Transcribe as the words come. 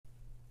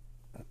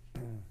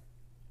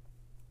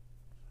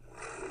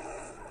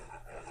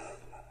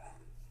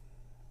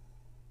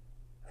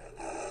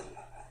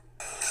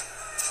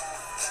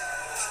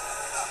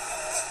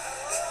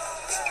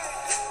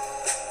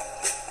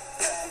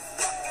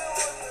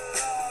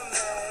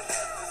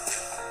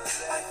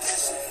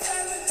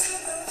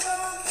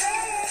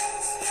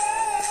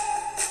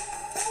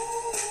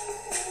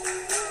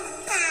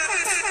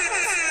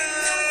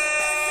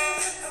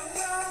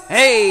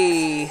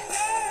Hey!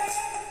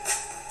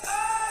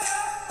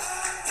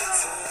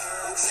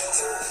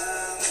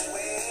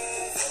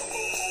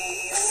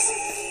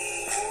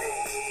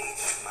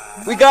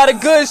 We got a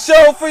good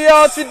show for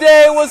y'all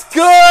today. What's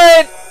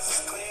good?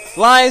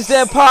 Lions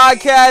Den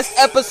Podcast,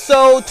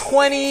 episode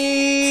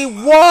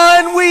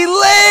 21. We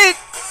lit!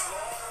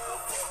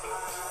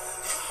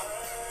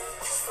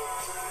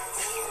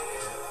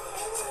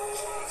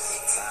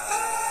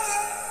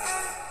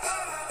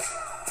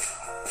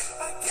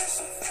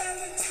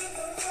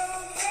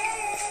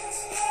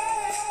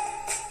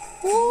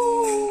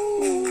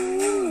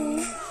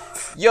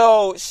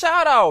 Yo,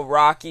 shout out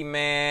Rocky,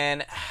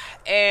 man.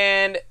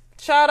 And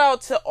shout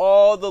out to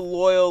all the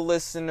loyal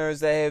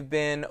listeners that have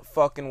been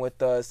fucking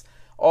with us.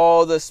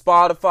 All the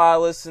Spotify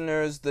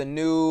listeners, the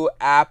new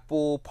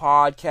Apple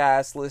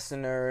Podcast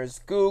listeners,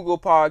 Google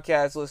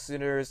Podcast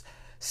listeners,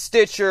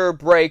 Stitcher,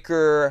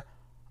 Breaker,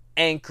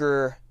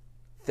 Anchor.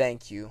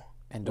 Thank you.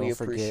 And don't we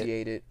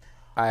appreciate it.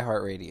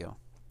 iHeartRadio.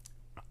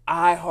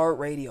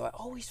 iHeartRadio. I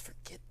always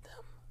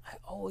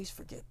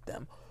forget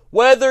them.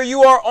 Whether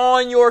you are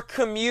on your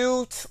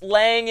commute,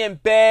 laying in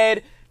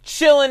bed,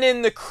 chilling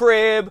in the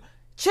crib,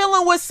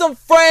 chilling with some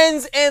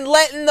friends, and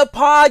letting the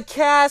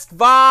podcast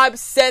vibe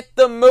set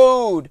the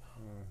mood.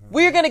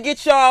 We're going to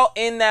get y'all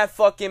in that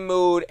fucking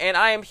mood, and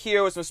I am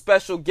here with some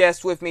special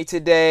guests with me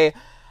today.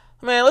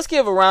 Man, let's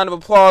give a round of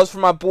applause for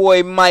my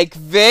boy Mike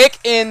Vick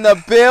in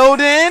the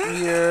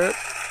building. Yeah.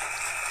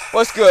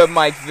 What's good,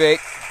 Mike Vick?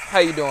 How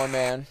you doing,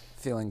 man?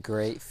 Feeling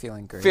great.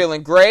 Feeling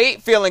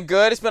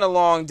good. It's been a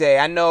long day.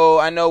 I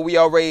know we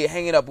already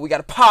hanging up, but we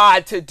got a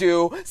pod to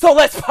do, so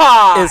let's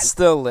pod. It's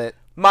still lit.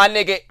 My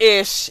nigga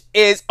Ish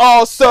is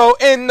also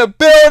in the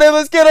building.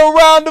 Let's get a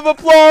round of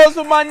applause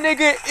for my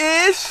nigga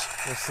Ish.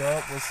 What's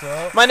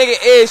up? My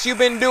nigga Ish, you've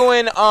been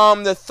doing the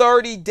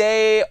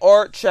 30-day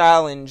art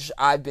challenge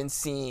I've been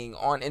seeing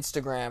on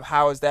Instagram.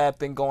 How has that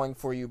been going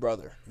for you,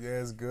 brother? Yeah,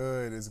 it's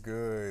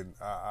good.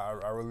 I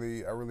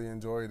really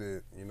enjoyed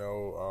it. You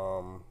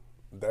know,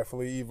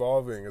 definitely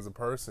evolving as a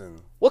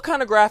person. What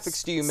kind of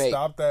graphics do you make?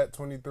 Stopped at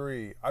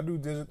 23. I do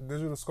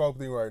digital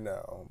sculpting right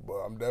now, but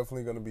I'm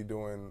definitely going to be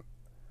doing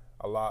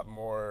a lot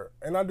more.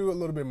 And I do a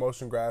little bit of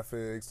motion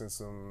graphics and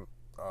some,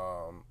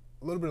 a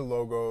little bit of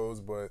logos,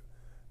 but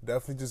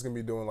definitely just going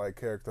to be doing like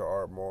character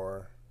art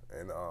more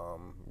and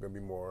going to be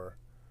more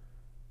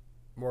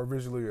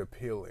visually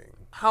appealing.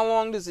 How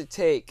long does it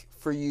take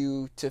for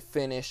you to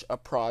finish a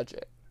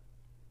project?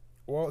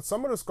 Well,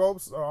 some of the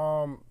sculpts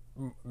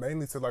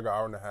mainly took like an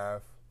hour and a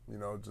half, you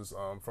know, just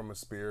from a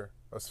sphere.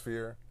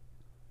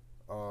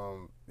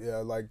 Yeah,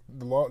 like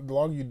the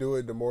longer you do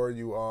it, the more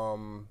you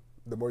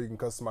can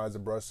customize the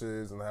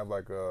brushes and have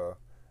like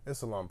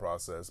it's a long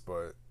process,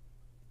 but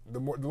the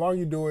longer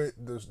you do it,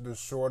 the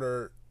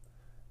shorter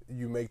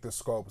you make the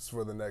sculpts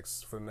for the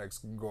next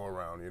go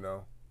around, you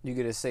know. You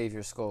get to save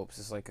your sculpts.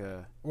 It's like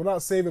a... Well,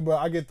 not save it, but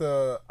I get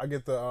the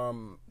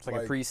It's like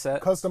a preset?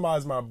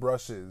 Customize my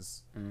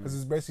brushes, because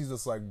it's basically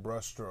just like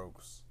brush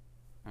strokes.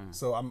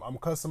 So I'm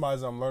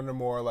customizing. I'm learning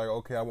more. Like,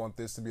 okay, I want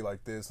this to be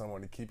like this. I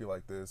want to keep it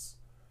like this.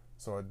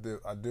 So I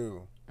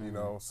do. You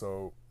know.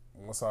 So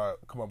once I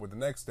come up with the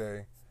next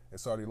day,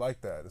 it's already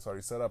like that. It's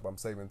already set up. I'm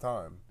saving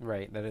time.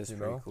 Right. That is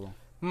pretty cool.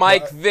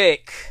 Mike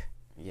Vick.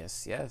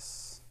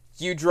 Yes.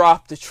 You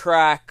dropped a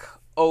track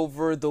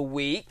over the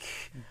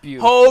week.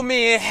 Beautiful. Hold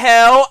Me in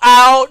Hell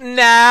out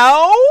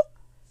now.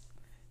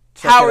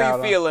 How are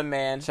you feeling,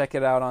 man? Check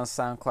it out on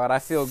SoundCloud. I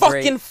feel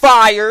fucking great.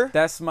 Fire.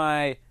 That's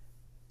my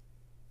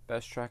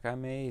best track I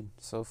made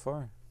so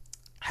far.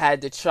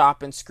 Had to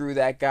chop and screw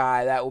that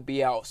guy. That will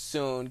be out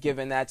soon.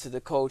 Giving that to the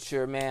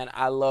culture. Man,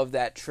 I love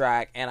that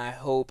track, and I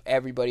hope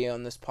everybody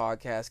on this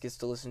podcast gets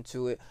to listen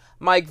to it.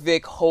 Mike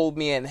Vick, Hold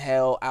Me in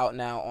Hell, out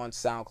now on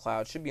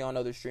SoundCloud. Should be on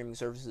other streaming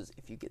services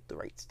if you get the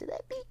rights to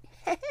that beat.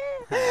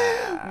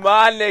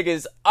 My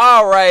niggas.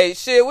 Alright,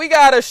 shit, we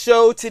got a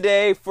show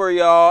today for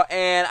y'all,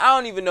 and I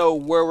don't even know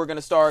where we're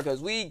gonna start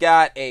because we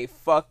got a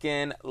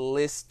fucking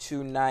list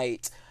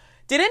tonight.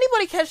 Did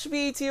anybody catch the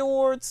BET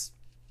Awards?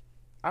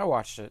 I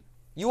watched it.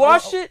 You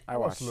watched it? I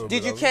watched it.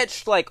 Did you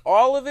catch like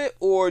all of it,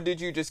 or did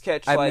you just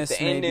catch like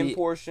the ending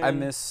portion? I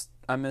missed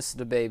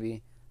the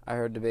baby. I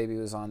heard the baby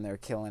was on there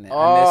killing it.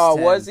 Oh,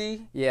 was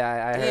he? Yeah,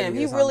 I heard Damn, he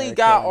he was really on there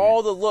got killing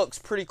all it. the looks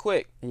pretty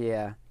quick.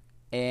 Yeah,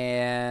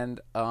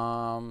 and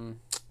who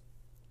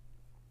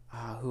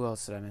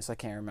else did I miss? I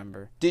can't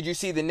remember. Did you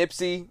see the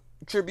Nipsey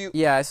tribute?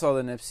 Yeah, I saw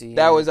the Nipsey.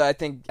 That was, I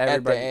think,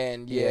 everybody, at the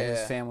end. Yeah,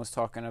 his fam was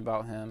talking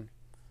about him.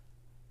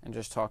 And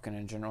just talking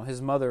in general.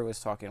 His mother was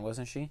talking,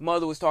 wasn't she?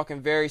 Mother was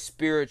talking very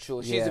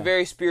spiritual. She's Yeah. a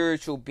very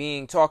spiritual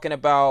being, talking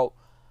about,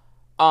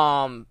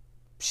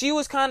 she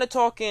was kind of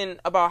talking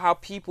about how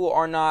people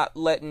are not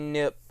letting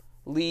Nip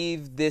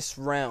leave this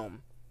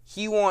realm.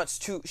 She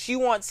wants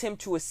him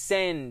to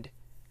ascend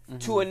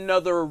to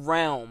another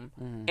realm,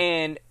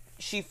 and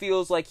she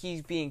feels like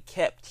he's being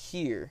kept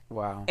here.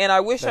 Wow. And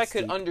I wish I That's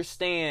could deep.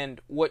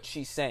 understand what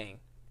she's saying.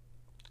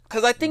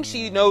 Because I think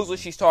she knows what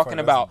she's talking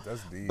about.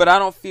 That's deep. But I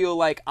don't feel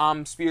like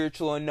I'm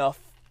spiritual enough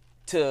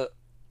to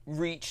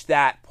reach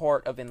that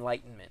part of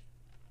enlightenment.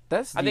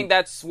 I think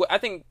that's what I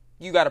think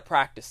you got to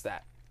practice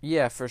that.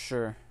 Yeah, for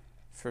sure.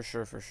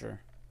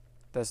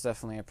 That's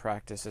definitely a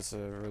practice. It's a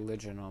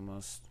religion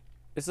almost.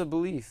 It's a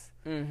belief.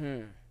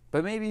 Mm-hmm.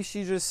 But maybe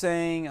she's just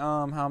saying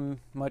how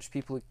much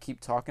people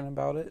keep talking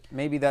about it.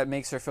 Maybe that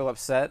makes her feel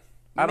upset.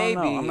 I don't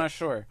know. I'm not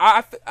sure.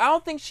 I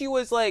don't think she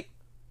was like...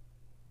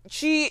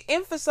 She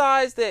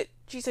emphasized that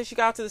she said she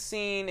got to the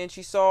scene and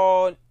she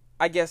saw,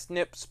 I guess,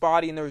 Nip's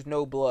body and there was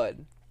no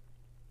blood.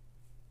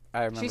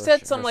 I remember she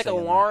said some her like saying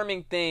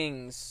alarming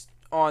things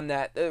on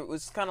that. It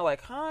was kind of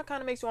like, huh?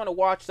 Kind of makes you want to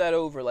watch that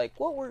over. Like,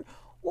 what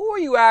were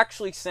you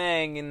actually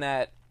saying in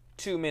that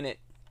 2-minute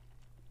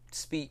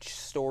speech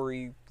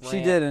story rant?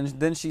 She did, and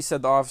then she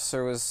said the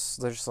officer was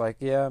just like,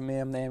 yeah,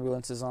 ma'am, the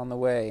ambulance is on the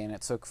way, and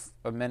it took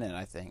a minute,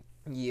 I think.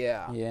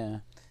 Yeah,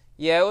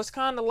 it was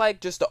kind of like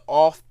just an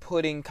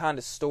off-putting kind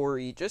of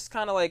story, just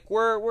kind of like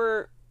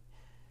we're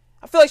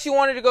I feel like she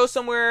wanted to go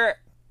somewhere,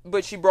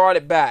 but she brought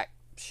it back.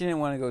 She didn't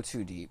want to go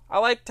too deep. I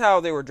liked how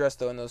they were dressed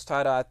though in those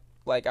tie-dye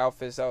like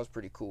outfits. That was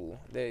pretty cool.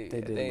 They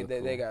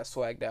got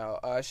swagged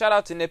out. Shout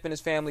out to Nip and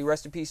his family.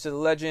 Rest in peace to the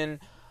legend.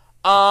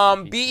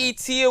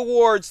 BET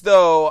Awards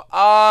though.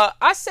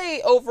 I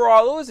say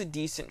overall it was a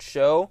decent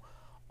show.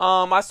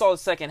 I saw the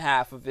second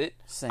half of it.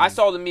 Same. I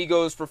saw the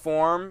Migos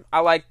perform. I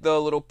liked the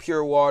little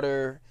Pure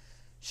Water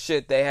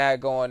shit they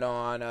had going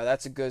on.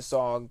 That's a good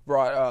song.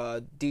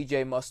 Brought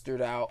DJ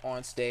Mustard out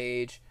on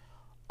stage.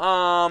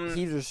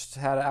 He just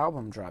had an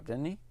album drop,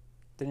 didn't he?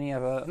 Didn't he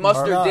have a...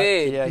 Mustard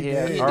did.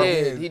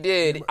 Yeah, he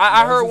did.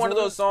 I heard one of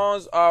those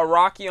songs,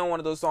 Rocky on one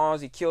of those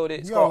songs. He killed it.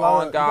 It's called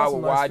On God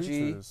with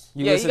YG.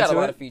 Yeah, he got a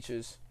lot of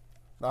features.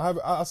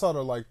 I saw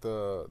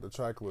the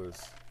track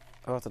list.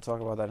 I'll have to talk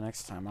about that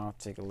next time. I'll have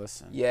to take a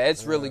listen. Yeah,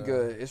 it's really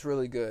good. It's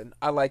really good.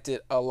 I liked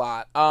it a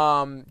lot.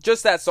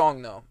 Just that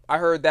song though. I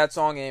heard that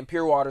song and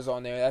Pure Water's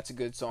on there. That's a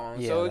good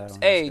song. Yeah, so it's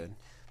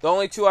the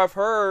only two I've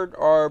heard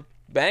are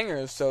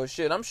bangers. So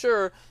shit, I'm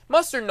sure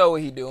Mustard know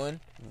what he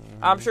doing.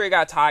 Mm-hmm. I'm sure he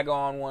got Tyga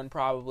on one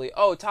probably.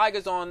 Oh,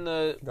 Tyga's on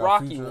the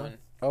Rocky Future. one.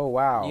 Oh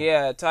wow.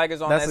 Yeah,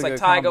 Tyga's on that. It's like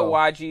Tyga, combo.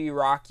 YG,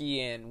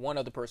 Rocky, and one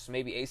other person,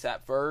 maybe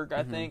ASAP Ferg,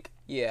 I think.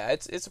 Yeah,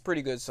 it's a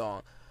pretty good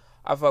song.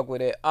 I fuck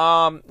with it.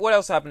 What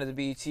else happened at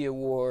the BET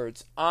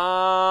Awards?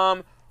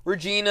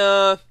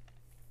 Regina.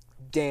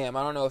 Damn,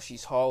 I don't know if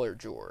she's Hall or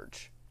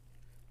George.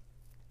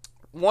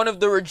 One of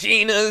the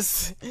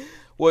Reginas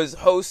was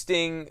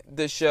hosting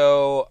the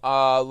show,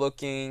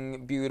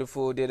 looking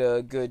beautiful, did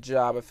a good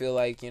job. I feel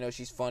like,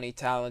 she's funny,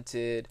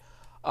 talented,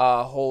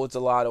 holds a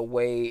lot of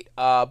weight.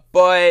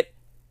 But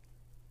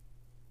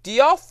do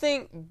y'all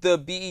think the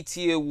BET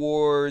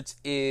Awards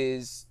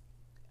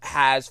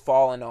has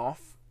fallen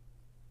off?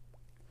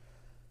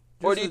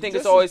 Or do you think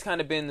it's always kind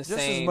of been the same?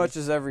 Just as much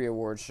as every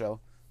award show.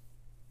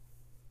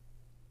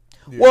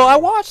 Yeah. Well, I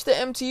watched the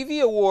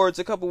MTV Awards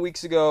a couple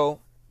weeks ago,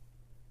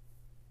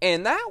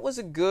 and that was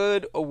a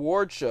good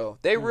award show.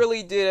 They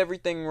really did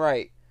everything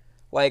right.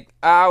 Like,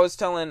 I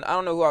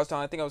don't know who I was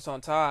telling. I think I was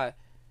telling Ty.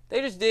 They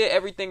just did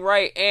everything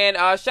right. And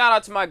shout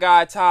out to my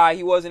guy, Ty.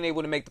 He wasn't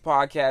able to make the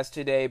podcast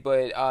today,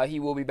 but he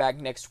will be back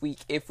next week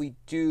if we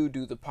do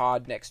the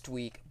pod next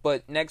week.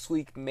 But next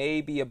week may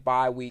be a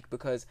bye week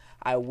because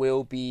I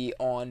will be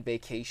on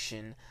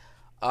vacation.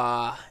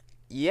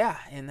 Yeah,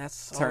 and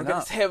that's all I'm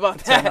going to say about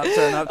that.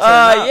 Turn up.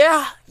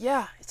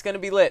 Yeah, it's going to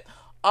be lit.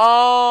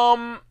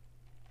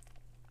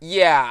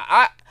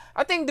 Yeah,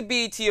 I think the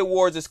BET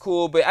Awards is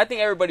cool, but I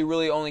think everybody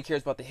really only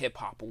cares about the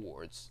hip-hop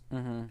awards.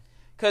 Mm-hmm.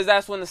 Because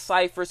that's when the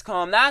ciphers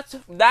come.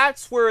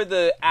 That's where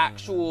the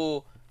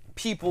actual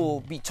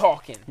people be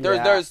talking.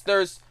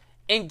 There's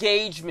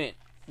engagement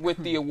with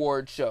the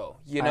award show.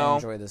 I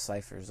enjoy the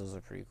ciphers. Those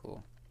are pretty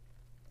cool.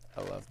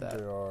 I love that.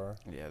 They are.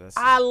 Yeah,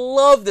 I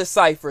love the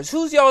ciphers.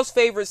 Who's y'all's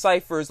favorite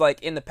ciphers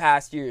like in the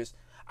past years?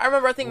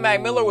 I think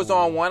Mac Miller was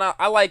on one.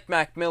 I liked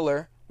Mac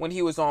Miller when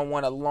he was on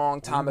one a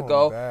long time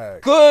ago.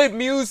 Back. Good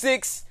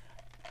music's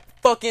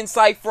fucking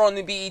cipher on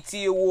the BET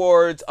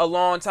Awards a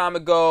long time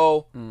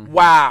ago. Mm-hmm.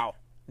 Wow.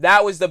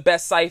 That was the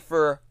best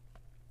cipher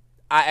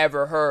I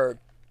ever heard.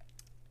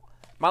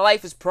 My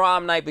life is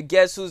prom night, but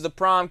guess who's the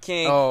prom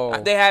king?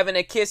 Oh. They having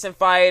a kissing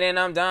fight, and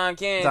I'm Don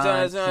King.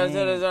 Like Sean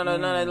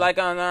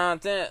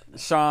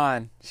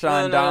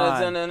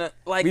Don.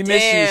 Like, we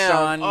miss you,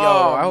 Sean. Yo,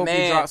 I hope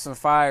you drop some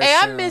fire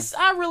soon.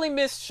 I really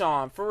miss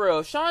Sean, for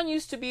real. Sean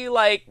used to be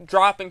like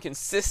dropping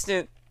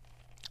consistent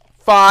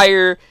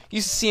fire.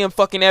 Used to see him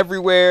fucking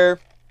everywhere.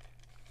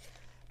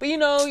 But,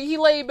 he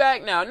laid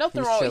back now.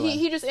 Nothing wrong.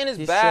 He just in his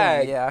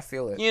bag. Chilling. Yeah, I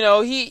feel it.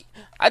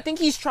 I think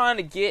he's trying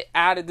to get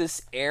out of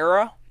this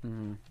era.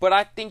 Mm-hmm. But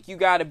I think you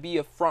got to be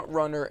a front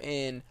runner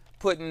in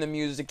putting the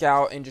music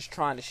out and just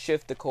trying to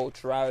shift the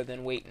culture rather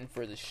than waiting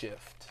for the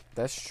shift.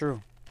 That's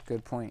true.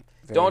 Good point.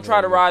 Don't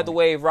try to ride the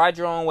wave. Ride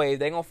your own wave.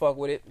 They gonna fuck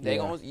with it. You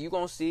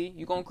gonna see.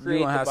 You gonna create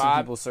the vibe. You gonna have some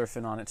people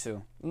surfing on it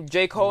too.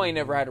 J. Cole ain't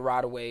never had to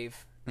ride a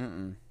wave.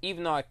 Mm-mm.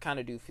 Even though I kind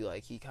of do feel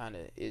like he kind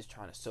of is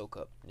trying to soak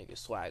up niggas'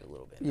 swag a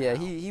little bit. Yeah, now.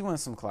 he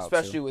wants some clout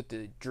especially too. with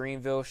the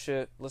Dreamville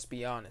shit. Let's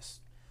be honest.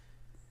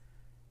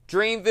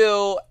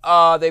 Dreamville,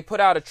 they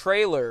put out a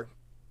trailer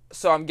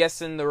So I'm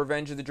guessing the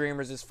Revenge of the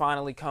Dreamers is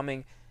finally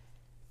coming.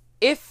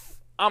 If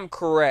I'm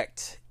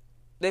correct,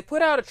 they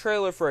put out a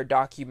trailer for a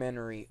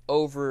documentary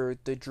over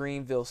the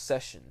Dreamville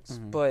sessions,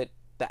 but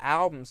the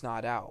album's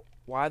not out.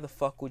 Why the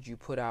fuck would you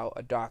put out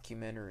a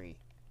documentary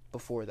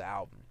before the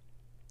album?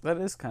 That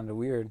is kind of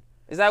weird.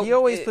 He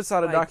always puts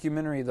out a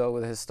documentary, though,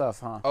 with his stuff,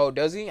 huh? Oh,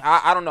 does he?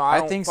 I don't know.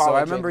 I think so.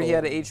 I remember he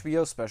had an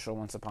HBO special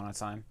once upon a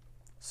time.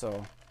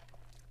 So...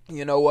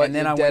 You know what?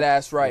 You're dead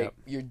ass right. Yep.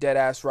 You're dead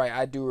ass right.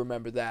 I do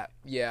remember that.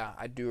 Yeah,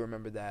 I do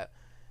remember that.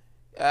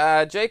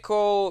 J.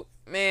 Cole,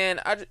 man,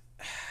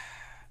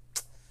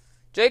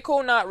 J.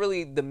 Cole not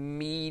really the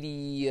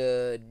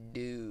media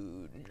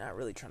dude. Not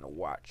really trying to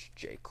watch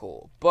J.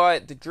 Cole.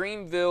 But the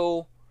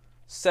Dreamville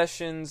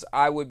sessions,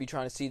 I would be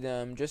trying to see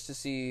them just to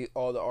see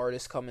all the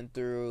artists coming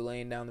through,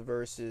 laying down the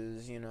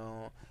verses, you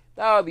know.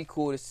 That would be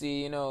cool to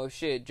see, you know,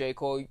 shit, J.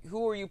 Cole,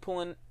 who's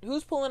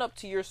pulling up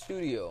to your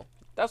studio?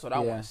 That's what I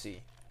want to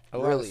see. A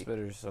lot of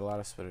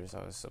spitters,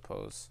 I would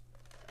suppose.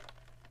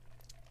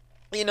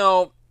 You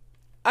know,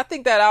 I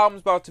think that album's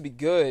about to be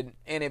good,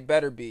 and it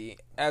better be,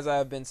 as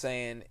I've been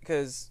saying,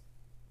 because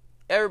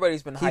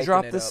everybody's been hyping it up. He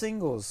dropped the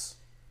singles.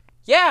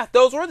 Yeah,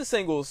 those were the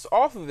singles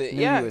off of it.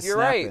 Yeah, you're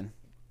right.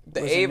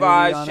 The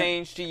A-Vibes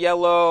changed to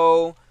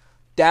Yellow,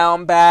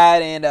 Down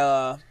Bad,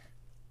 and,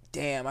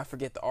 damn, I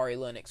forget the Ari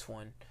Lennox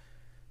one.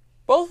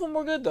 Both of them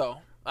were good, though.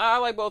 I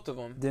like both of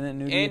them. Didn't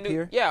Nudie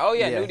appear? Yeah,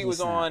 Nudie was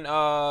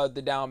on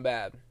the Down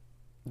Bad.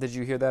 Did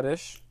you hear that,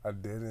 Ish? I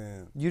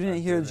didn't. You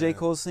didn't hear J.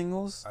 Cole's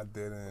singles? I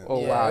didn't. Oh,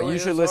 wow. You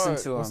should listen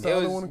to them. What's the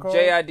other one called?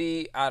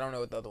 JID. I don't know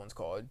what the other one's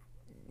called.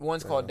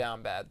 One's called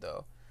Down Bad,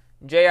 though.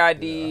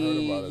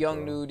 JID,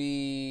 Young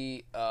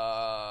Nudie,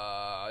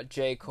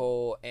 J.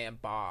 Cole,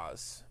 and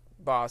Boz.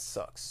 Boz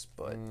sucks,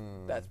 but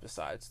that's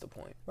besides the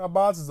point. Now,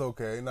 Boz is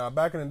okay. Now,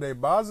 back in the day,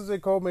 Boz and J.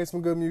 Cole made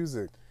some good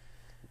music.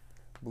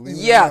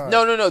 Yeah,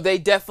 no, they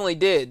definitely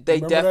did.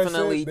 They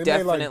definitely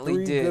made like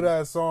 3 did.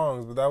 Good-ass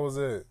songs, but that was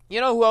it. You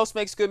know who else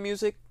makes good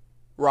music?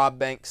 Rob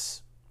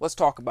Banks. Let's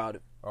talk about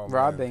it. Oh,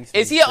 Rob Banks.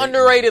 Is he an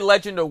underrated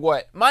legend or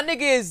what? My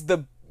nigga is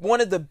one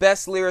of the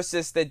best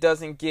lyricists that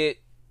doesn't get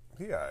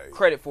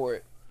credit for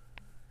it.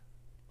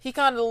 He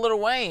kind of Lil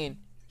Wayne.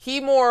 He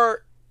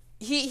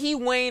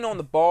Wayne on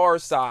the bar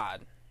side.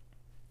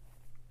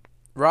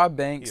 Rob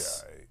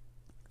Banks. Yeah.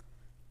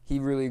 He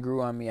really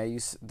grew on me.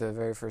 The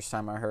very first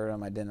time I heard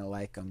him, I didn't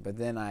like him. But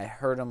then I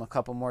heard him a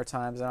couple more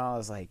times, and I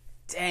was like,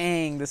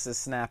 dang, this is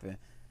snapping.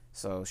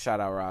 So, shout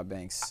out Rob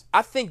Banks.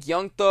 I think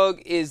Young Thug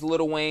is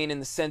Lil Wayne in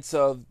the sense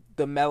of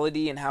the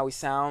melody and how he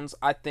sounds.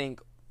 I think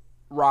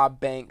Rob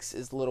Banks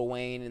is Lil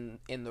Wayne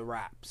in the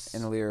raps.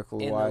 In the lyrical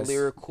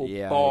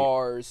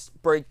bars,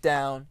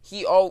 breakdown.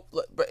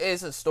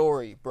 It's a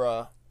story,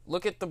 bruh.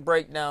 Look at the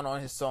breakdown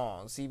on his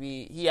songs.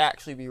 He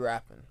actually be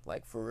rapping,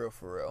 like, for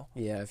real.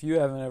 Yeah, if you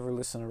haven't ever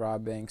listened to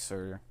Rob Banks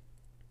or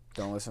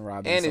don't listen to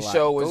Rob Banks and his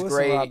show was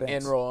great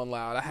and Rolling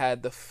Loud. I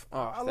had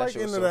I like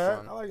Into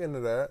That. I like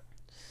Into That.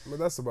 But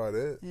that's about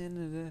it.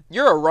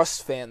 You're a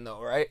Russ fan,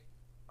 though, right?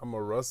 I'm a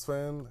Russ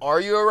fan.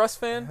 Are you a Russ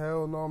fan?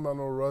 Hell no, I'm not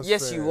no Russ fan.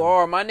 Yes, you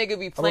are. My nigga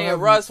be playing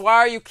Russ. Why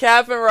are you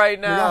capping right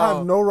now? Nigga, I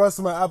have no Russ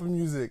in my Apple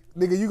Music.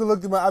 Nigga, you can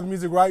look through my Apple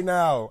Music right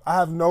now. I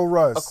have no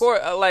Russ. Of course,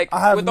 I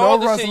have with no all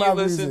the Russ shit you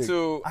listen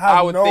to,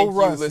 I would think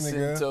Russ, you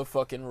listen to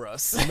fucking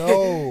Russ.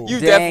 No.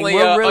 You definitely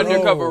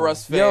undercover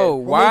Russ fan. Yo,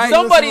 why?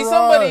 Somebody,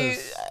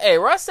 hey,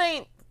 Russ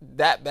ain't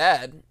that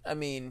bad. I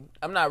mean,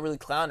 I'm not really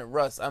clowning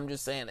Russ. I'm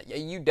just saying that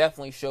you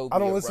definitely showed me I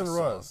don't listen to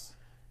Russ.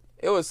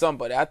 It was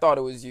somebody. I thought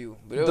it was you.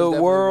 But it was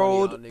the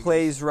world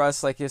plays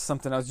Russ like it's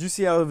something else. You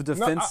see how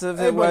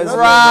defensive it was?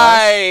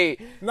 Right.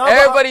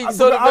 Everybody's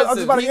so defensive. I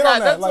was about to get on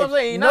that. That's what I'm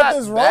saying.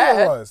 Nothing's wrong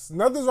with Russ.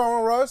 Nothing's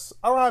wrong with Russ.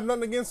 I don't have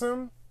nothing against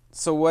him.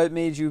 So what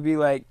made you be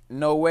like,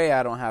 no way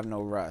I don't have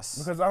no Russ?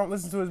 Because I don't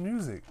listen to his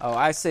music. Oh,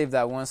 I saved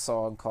that one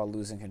song called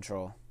Losing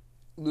Control.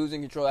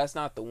 Losing Control, that's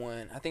not the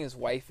one. I think it's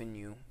Wife and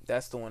You.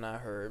 That's the one I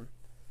heard.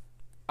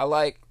 I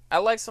like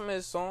some of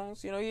his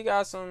songs. You know, he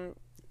got some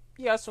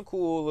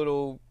cool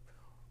little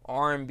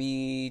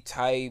R&B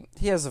type.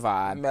 He has a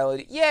vibe.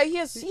 Melody. Yeah, he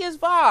has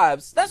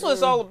vibes. That's what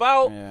it's all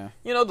about. Yeah.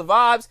 You know, the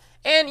vibes.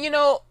 And, you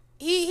know,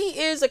 he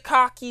is a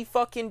cocky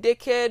fucking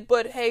dickhead,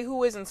 but hey,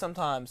 who isn't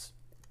sometimes?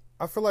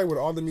 I feel like with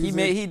all the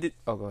music...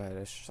 Oh, go ahead,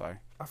 Ish. Sorry.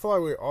 I feel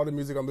like with all the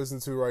music I'm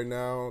listening to right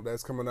now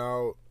that's coming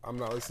out, I'm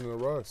not listening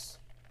to Russ.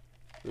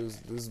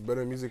 There's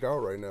better music out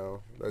right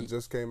now that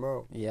just came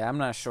out. Yeah, I'm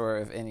not sure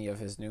of any of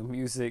his new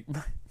music,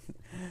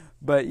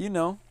 but you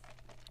know.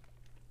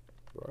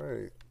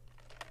 Right.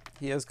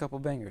 He has a couple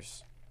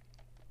bangers.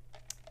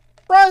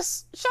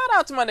 Russ, shout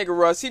out to my nigga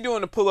Russ. He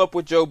doing the pull up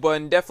with Joe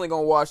Budden. Definitely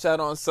gonna watch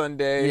that on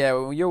Sunday. Yeah,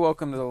 well, you're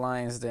welcome to the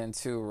Lions Den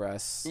too,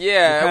 Russ.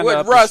 Yeah,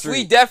 with Russ,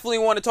 we definitely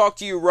want to talk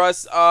to you,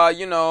 Russ.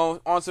 You know,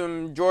 on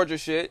some Georgia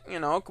shit. You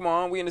know, come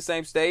on, we in the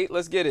same state.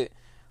 Let's get it,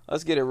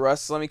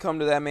 Russ. Let me come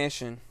to that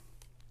mansion.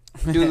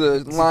 Do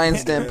the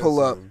Lions Den pull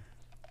up.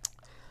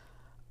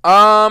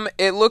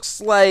 It looks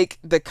like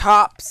the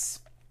cops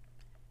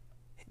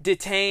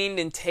detained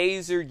and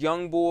tasered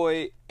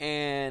YoungBoy,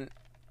 and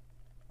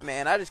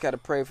man, I just gotta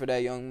pray for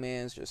that young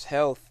man's just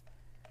health,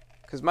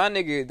 Cause that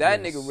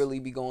nigga really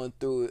be going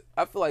through it.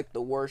 I feel like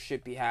the worst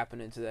shit be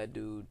happening to that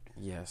dude.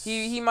 Yes.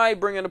 He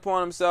might bring it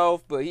upon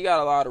himself, but he got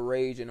a lot of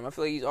rage in him. I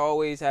feel like he's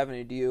always having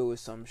to deal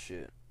with some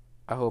shit.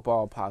 I hope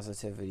all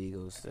positivity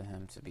goes to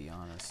him, to be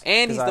honest.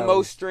 And he's the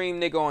most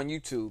streamed nigga on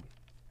YouTube.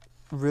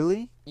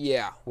 Really?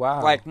 Yeah.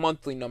 Wow. Like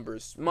monthly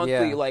numbers.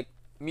 Like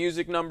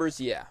music numbers,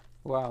 yeah.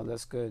 Wow,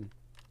 that's good.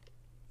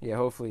 Yeah,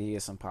 hopefully he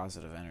gets some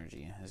positive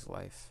energy in his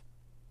life.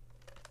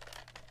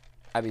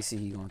 IBC,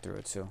 he going through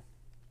it too.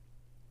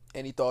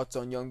 Any thoughts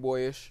on Young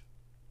Boyish?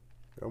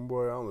 Young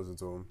boy, I don't listen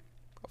to him.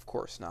 Of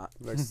course not.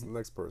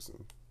 Next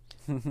person.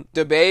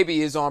 The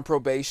baby is on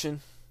probation.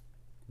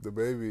 The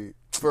baby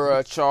for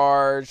a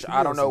charge.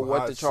 I don't know some what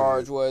hot the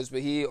charge shit. was,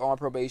 but he on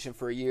probation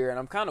for a year, and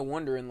I'm kind of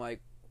wondering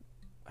like,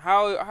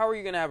 how are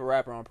you gonna have a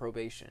rapper on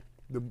probation?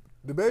 The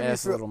baby.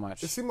 That's a little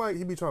much. It seemed like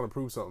he be trying to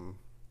prove something.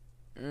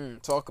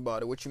 Talk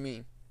about it. What you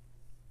mean?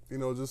 You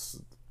know,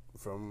 just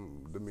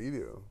from the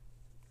media.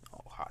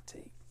 Oh, hot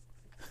take.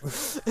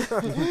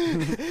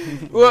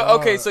 Well,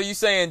 okay, so you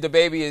saying the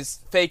baby is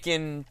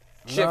faking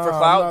shit for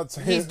clout?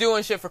 He's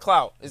doing shit for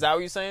clout. Is that what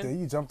you're saying? Then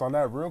you jumped on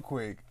that real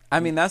quick. I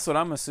mean, that's what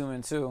I'm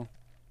assuming too.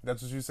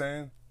 That's what you're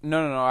saying?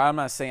 No, I'm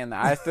not saying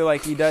that. I feel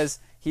like he does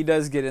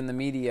get in the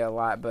media a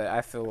lot, but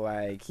I feel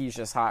like he's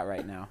just hot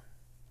right now.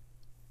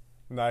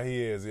 Nah,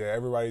 he is. Yeah,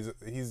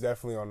 he's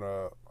definitely on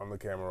the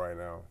camera right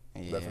now.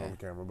 Yeah. Definitely on the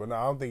camera. But no,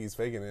 I don't think he's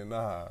faking it.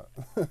 Nah.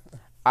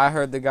 I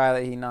heard the guy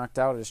that he knocked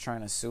out is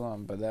trying to sue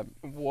him, but that.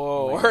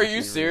 Whoa, are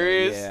you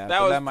serious? Yeah,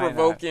 that was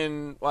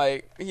provoking.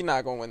 Like, he's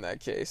not gonna win that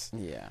case.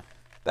 Yeah.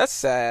 That's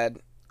sad.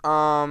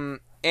 And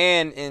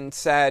in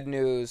sad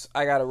news,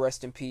 I gotta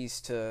rest in peace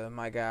to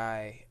my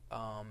guy,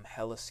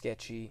 hella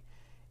sketchy,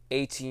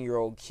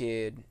 18-year-old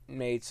kid,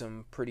 made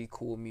some pretty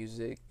cool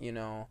music, you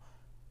know,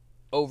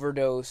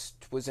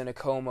 overdosed, was in a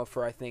coma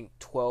for I think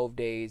 12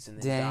 days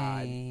and then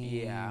died.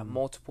 Yeah,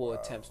 multiple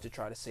attempts to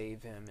try to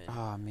save him. And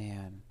oh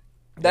man.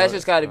 That's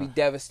just got to be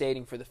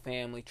devastating for the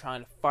family,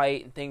 trying to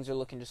fight, and things are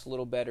looking just a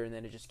little better, and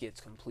then it just gets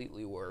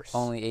completely worse.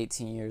 Only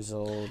 18 years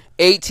old.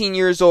 18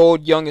 years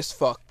old, young as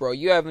fuck, bro.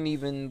 You haven't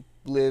even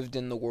lived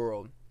in the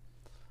world.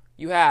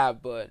 You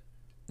have, but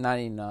not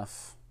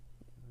enough.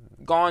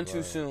 Gone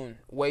too soon.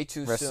 Way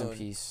too soon. Rest in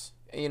peace.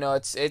 You know,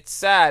 it's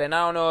sad, and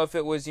I don't know if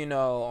it was, you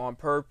know, on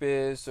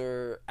purpose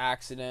or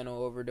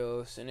accidental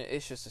overdose, and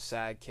it's just a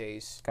sad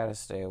case. Gotta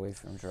stay away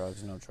from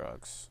drugs. No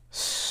drugs.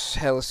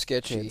 Hella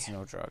sketchy. Kids,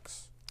 no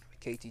drugs.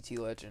 KTT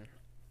legend.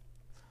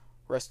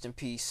 Rest in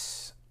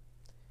peace.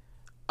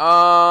 Did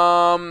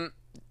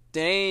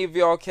any of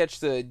y'all catch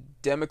the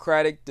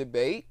Democratic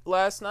debate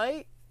last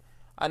night?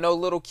 I know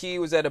Lil Key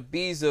was at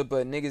Ibiza,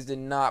 but niggas did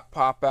not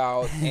pop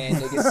out, and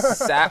niggas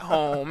sat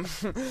home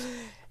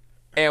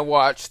and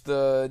watched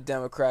the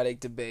Democratic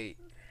debate.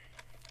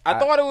 I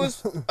thought it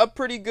was a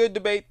pretty good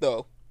debate,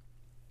 though.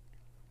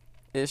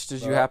 Ish,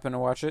 did you happen to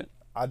watch it?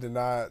 I did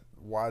not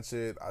watch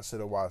it. I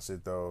should have watched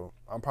it, though.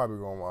 I'm probably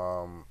going to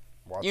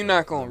watch it. You're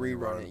not going to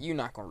rerun it. You're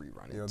not going to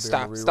rerun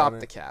it. Stop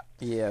the cap.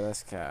 Yeah,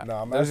 that's cap. No,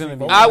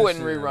 I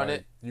wouldn't rerun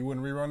it. You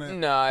wouldn't rerun it?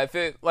 No, if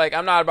it, like,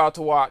 I'm not about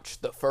to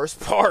watch the first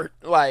part,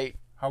 like.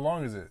 How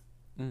long is it?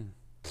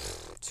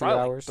 2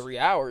 hours? Like 3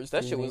 hours.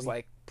 That shit was,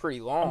 like,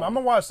 pretty long. I'm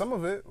going to watch some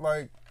of it.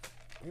 Like,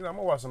 you know, I'm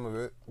going to watch some of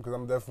it. Because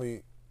I'm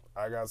definitely,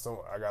 I got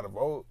to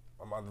vote.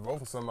 I'm about to vote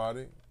for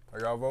somebody. Are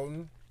y'all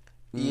voting?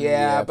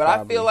 Yeah, but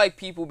probably. I feel like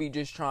people be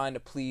just trying to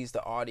please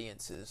the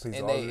audiences.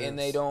 And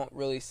they don't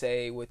really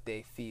say what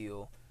they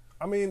feel.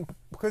 I mean,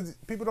 because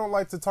people don't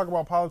like to talk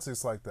about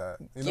politics like that.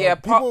 You know? Yeah,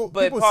 people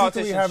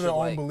secretly have their own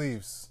like,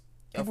 beliefs.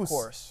 Of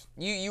course.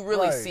 You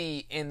really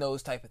see in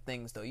those type of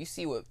things, though. You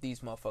see what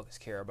these motherfuckers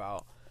care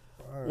about.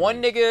 Right.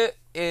 One nigga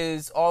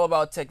is all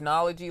about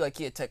technology, like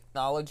he a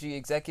technology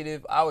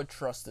executive. I would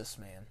trust this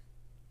man.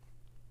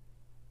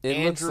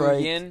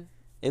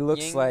 It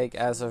looks like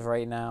as of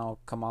right now,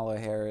 Kamala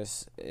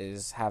Harris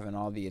is having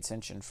all the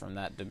attention from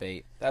that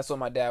debate. That's what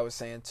my dad was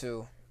saying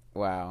too.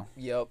 Wow.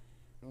 Yep.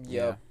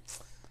 Yeah.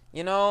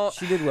 You know,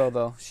 she did well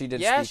though. She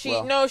did. Speak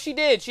well. No, she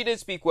did. She did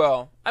speak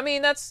well. I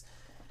mean, that's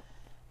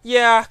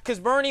because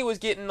Bernie was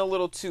getting a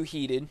little too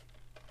heated.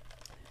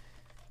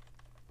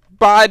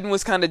 Biden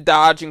was kind of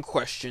dodging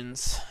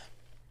questions,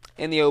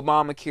 and the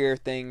Obamacare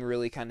thing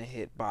really kind of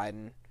hit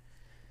Biden.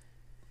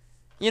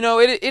 You know,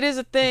 it is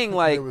a thing.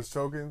 Like, it was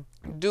choking.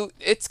 Dude,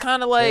 it's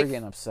kind of like they're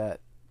getting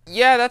upset.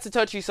 Yeah, that's a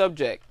touchy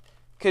subject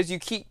because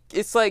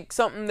it's like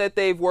something that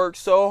they've worked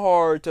so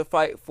hard to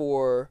fight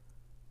for,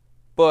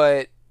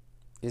 but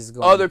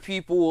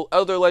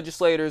other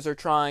legislators are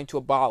trying to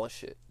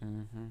abolish it.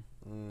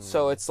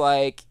 So it's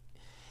like,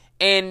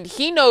 and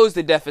he knows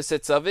the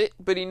deficits of it,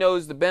 but he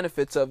knows the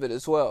benefits of it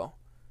as well.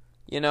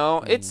 You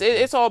know,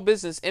 it's all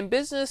business. In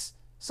business,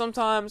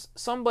 sometimes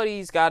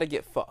somebody's got to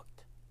get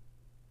fucked.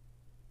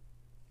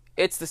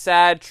 It's the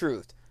sad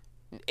truth.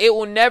 It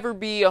will never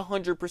be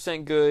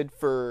 100% good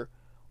for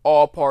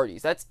all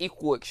parties. That's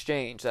equal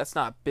exchange. That's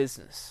not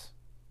business.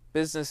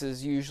 Business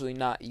is usually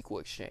not equal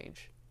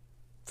exchange.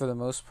 For the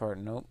most part,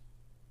 nope.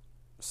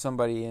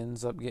 Somebody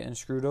ends up getting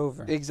screwed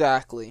over.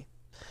 Exactly.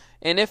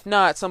 And if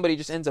not, somebody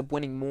just ends up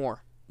winning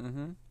more.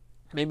 Mm-hmm.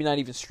 Maybe not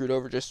even screwed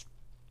over, just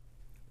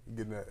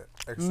Getting that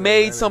extra made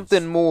advantage.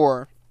 something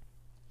more.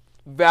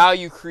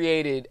 Value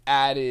created,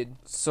 added.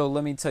 So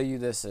let me tell you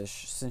this,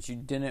 Ish. Since you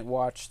didn't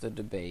watch the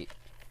debate,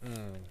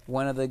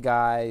 one of the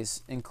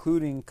guys,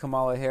 including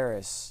Kamala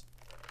Harris,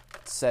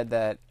 said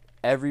that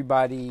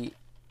everybody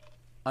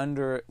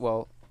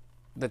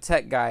the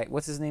tech guy,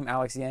 what's his name,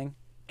 Alex Yang?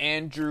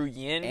 Andrew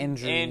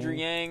Andrew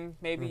Yang,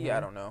 maybe? I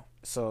don't know.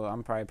 So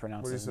I'm probably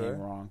pronouncing his name say?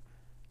 wrong.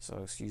 So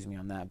excuse me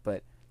on that.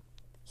 But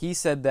he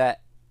said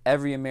that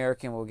every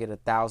American will get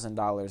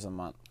 $1,000 a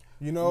month.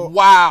 You know,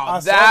 Wow, I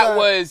saw that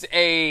was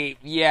a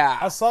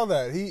I saw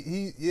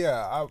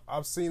that.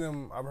 I've seen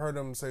him. I've heard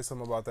him say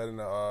something about that in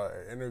the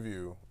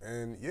interview.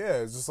 And yeah,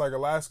 it's just like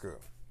Alaska.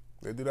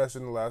 They do that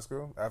shit in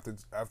Alaska.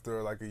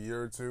 After like a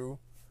year or two,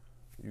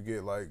 you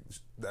get like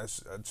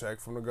a check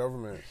from the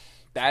government.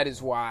 That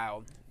is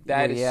wild.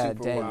 That is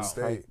super dang. wild.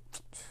 State.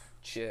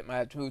 Shit, might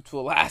have to move to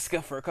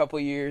Alaska for a couple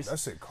years. That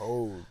shit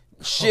cold.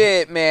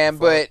 Shit, man,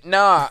 but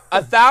nah,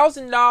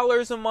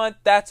 $1,000 a month,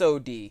 that's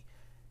OD.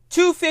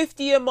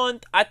 $250 a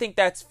month, I think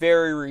that's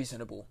very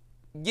reasonable.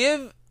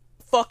 Give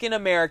fucking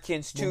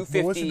Americans But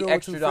what you $250 doing with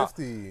extra dollars.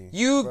 $250?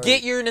 You Like,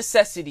 get your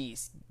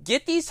necessities.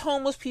 Get these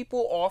homeless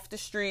people off the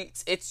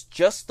streets. It's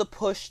just the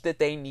push that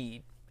they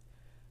need.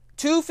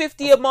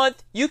 $250 a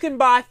month, you can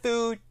buy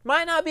food.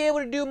 Might not be able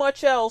to do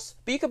much else,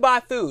 but you can buy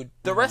food.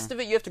 The rest of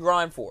it you have to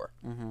grind for.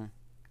 I'm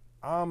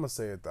gonna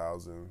say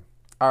 1,000.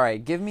 All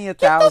right, give me Get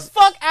the $1,000.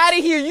 fuck out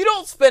of here. You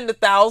don't spend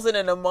 $1,000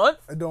 in a month.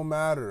 It don't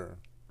matter.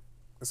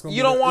 It's gonna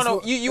You be don't the- wanna-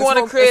 it's gonna- you it's wanna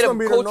gonna- create it's a gonna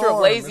be the culture of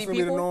norm. lazy It's gonna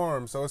people? be the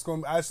norm. So it's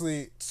gonna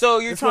actually. So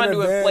you're it's trying gonna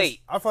to advance, inflate.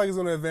 I feel like it's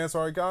gonna advance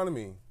our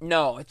economy.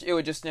 No, it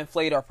would just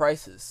inflate our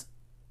prices.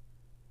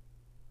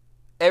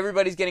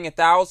 Everybody's getting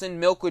 1,000.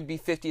 Milk would be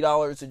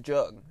 $50 a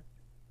jug.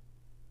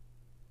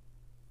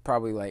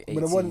 Probably like 18.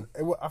 But it wouldn't.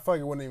 I feel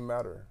like it wouldn't even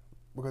matter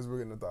because we're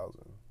getting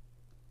 1,000.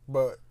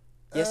 But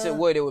Yes, it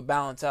would. It would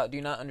balance out. Do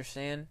you not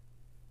understand?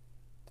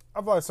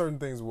 I feel like certain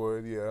things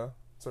would. Yeah,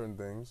 certain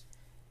things.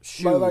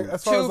 Shoot. But like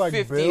as far as like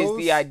 $250 bills, is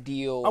the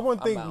ideal. I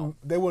wouldn't think amount.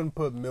 they wouldn't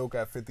put milk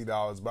at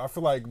 $50, but I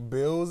feel like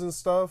bills and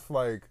stuff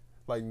like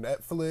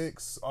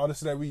Netflix, all the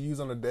shit that we use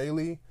on a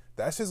daily,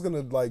 that shit's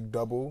gonna like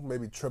double,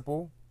 maybe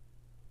triple.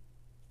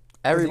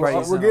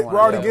 Everybody's we're gonna wanna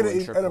already double getting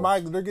and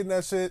triple. they're getting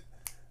that shit.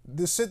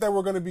 The shit that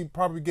we're gonna be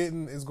probably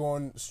getting is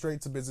going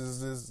straight to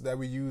businesses that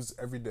we use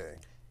every day.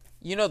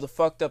 You know the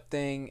fucked up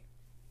thing?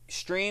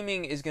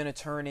 Streaming is going to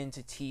turn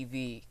into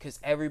TV because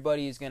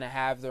everybody is going to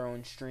have their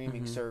own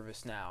streaming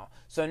service now.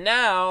 So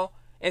now,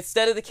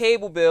 instead of the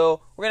cable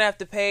bill, we're going to have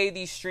to pay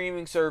these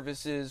streaming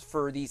services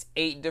for these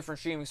 8 different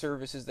streaming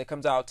services that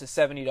comes out to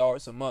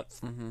 $70 a month.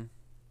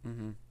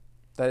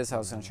 That is how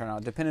it's going to turn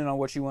out. Depending on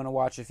what you want to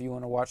watch, if you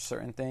want to watch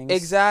certain things.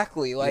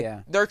 Exactly. Like,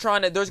 Yeah. they're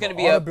trying to, there's going to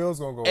be All a the bills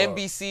gonna go up.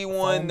 NBC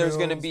one, Phone there's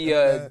going to bills, be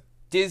a internet.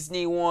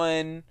 Disney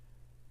one.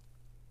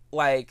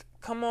 Like,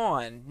 come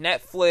on.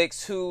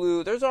 Netflix,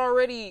 Hulu. There's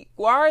already,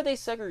 why are they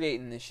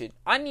segregating this shit?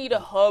 I need a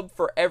hub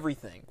for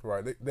everything.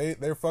 Right.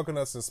 They're fucking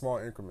us in small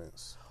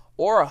increments.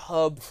 Or a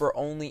hub for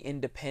only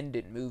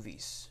independent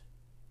movies.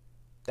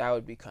 That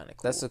would be kind of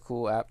cool. That's a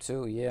cool app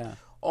too. Yeah.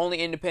 Only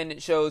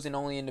independent shows and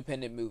only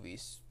independent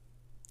movies.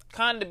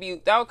 That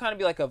would kind of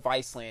be like a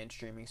Viceland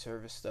streaming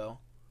service, though.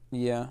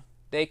 Yeah.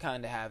 They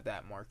kind of have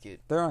that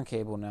market. They're on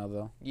cable now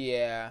though.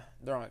 Yeah,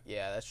 they're on.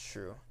 Yeah, that's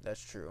true.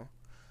 That's true.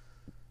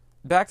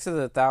 Back to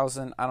the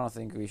 1,000. I don't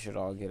think we should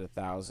all get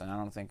 1,000. I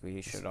don't think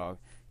we should all.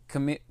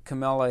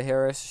 Kamala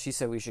Harris, she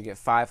said we should get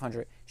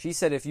 500. She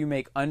said if you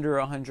make under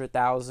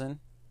 100,000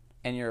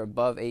 and you're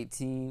above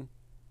 18,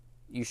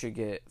 you should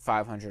get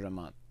 500 a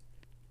month.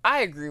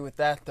 I agree with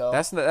that, though.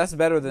 That's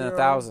better than Yeah.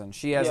 1,000.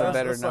 She has a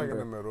better that's number.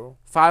 like in the middle.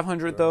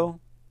 500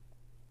 though.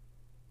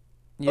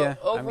 Yeah.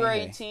 Over I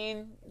mean, hey,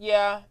 18,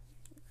 yeah.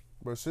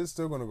 But shit's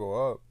still gonna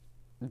go up.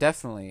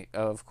 definitely,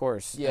 of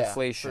course. Yeah,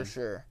 Inflation. for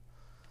sure.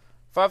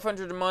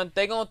 500 a month.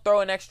 They gonna throw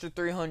an extra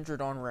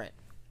 300 on rent.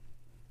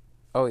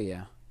 Oh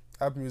yeah.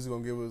 Apple Music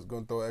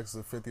gonna throw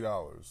extra $50.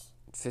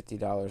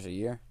 $50 a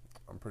year.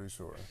 I'm pretty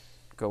sure.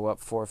 Go up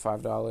 $4 or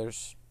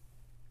 $5.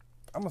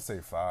 I'm gonna say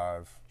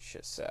 5.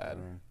 Shit's sad.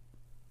 Mm.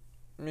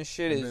 I mean,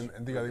 shit is. And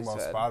then you gotta really think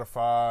about sad.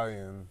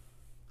 Spotify and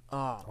Oh,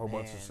 a whole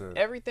bunch of man.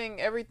 shit.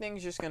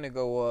 Everything's just gonna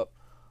go up.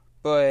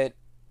 But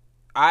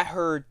I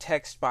heard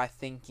text by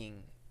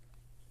thinking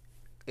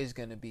is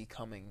gonna be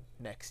coming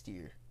next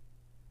year.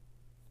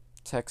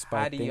 Text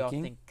by How do y'all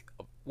thinking.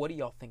 think? What do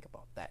y'all think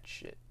about that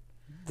shit?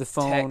 The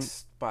phone.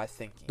 Text by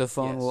thinking. The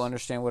phone Yes. will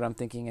understand what I'm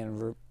thinking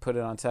and put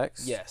it on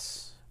text.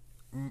 Yes.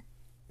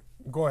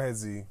 Go ahead,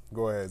 Z. I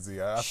feel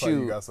like you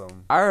Shoot. got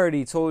something. I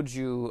already told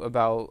you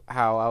about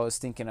how I was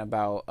thinking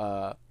about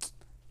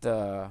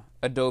the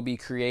Adobe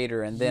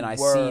Creator, and then You I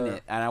were. seen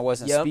it, and I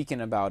wasn't Yep. speaking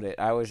about it.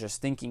 I was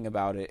just thinking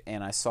about it,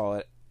 and I saw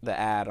it, the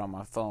ad on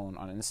my phone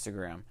on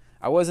Instagram.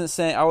 I wasn't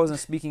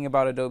speaking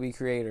about Adobe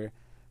Creator,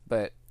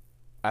 but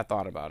I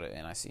thought about it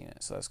and I seen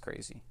it. So that's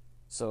crazy.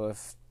 So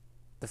if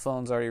the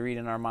phone's already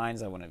reading our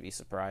minds, I wouldn't be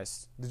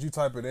surprised. Did you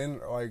type it in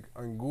like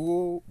on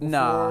Google before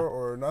Nah.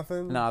 or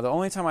nothing? Nah, the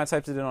only time I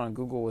typed it in on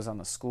Google was on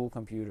the school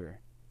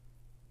computer.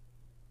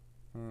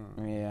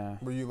 Yeah.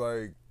 Were you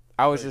like...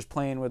 I was just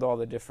playing with all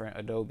the different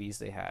Adobes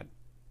they had.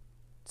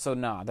 So,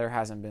 nah, there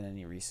hasn't been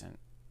any recent.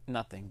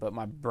 Nothing but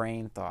my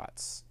brain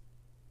thoughts.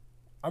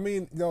 I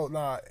mean,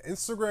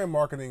 Instagram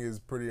marketing is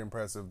pretty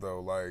impressive,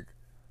 though. Like,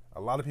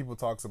 a lot of people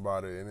talks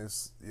about it, and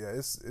it's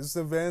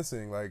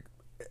advancing. Like,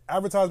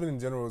 advertisement in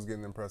general is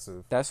getting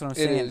impressive. That's what I'm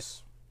saying. It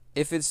is.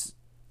 If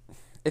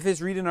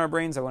it's reading our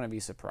brains, I wouldn't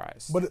be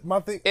surprised. But my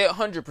thing... It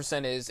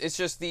 100% is. It's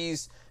just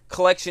these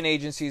collection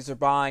agencies are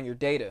buying your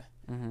data.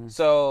 Mm-hmm.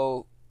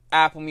 So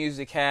Apple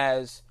Music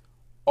has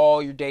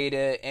all your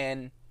data,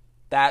 and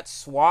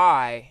that's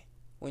why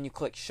when you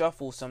click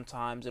shuffle,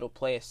 sometimes it'll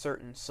play a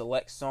certain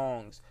select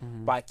songs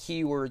by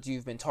keywords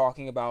you've been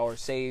talking about or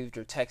saved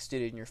or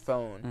texted in your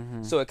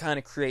phone. So it kind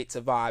of creates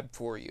a vibe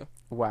for you.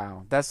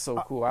 Wow, that's so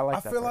cool. I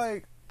like that. I feel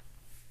like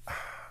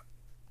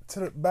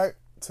back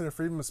to the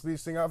freedom of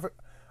speech thing. I feel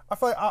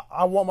like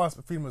I want my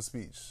freedom of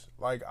speech.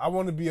 Like, I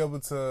want to be able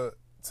to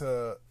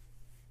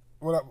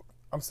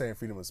I'm saying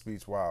freedom of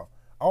speech. Wow.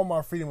 I want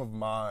my freedom of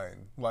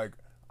mind. Like,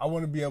 I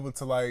want to be able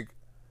to, like,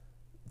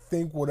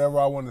 think whatever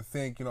I want to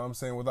think, you know what I'm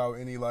saying, without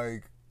any,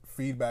 like,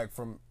 feedback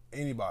from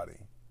anybody.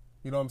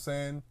 You know what I'm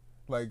saying?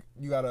 Like,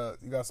 you got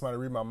somebody to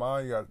read my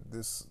mind, you got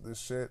this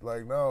shit.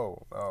 Like,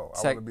 no. I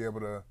want to be able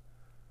to...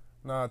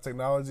 Nah,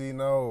 technology,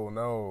 no.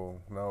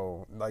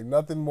 Like,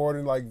 nothing more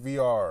than, like,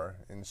 VR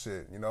and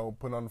shit, you know,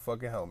 putting on the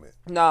fucking helmet.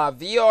 Nah,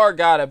 VR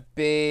got a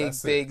big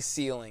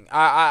ceiling.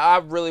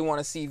 I really want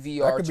to see VR turn up.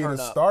 That could be the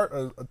start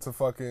to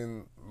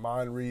fucking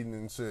mind reading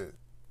and shit.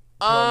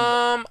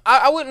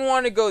 I wouldn't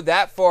want to go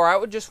that far. I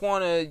would just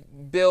want to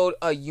build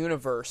a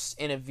universe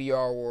in a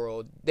VR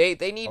world. They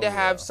need to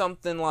have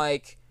something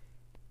like...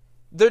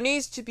 There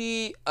needs to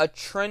be a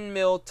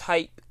treadmill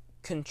type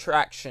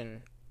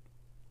contraction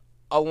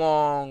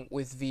along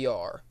with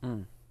VR.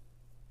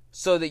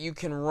 So that you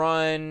can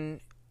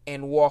run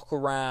and walk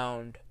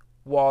around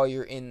while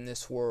you're in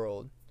this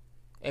world.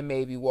 And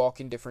maybe walk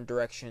in different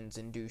directions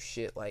and do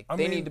shit. Like,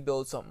 they need to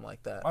build something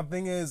like that. My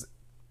thing is,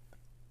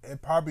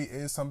 it probably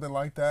is something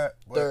like that.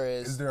 But there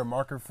is. Is there a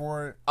market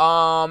for it?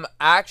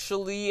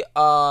 Actually,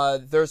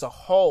 there's a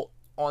halt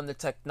on the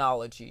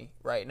technology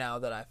right now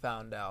that I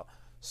found out.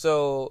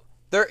 So,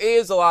 there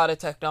is a lot of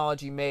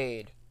technology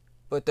made,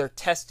 but they're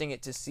testing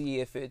it to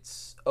see if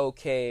it's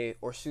okay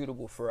or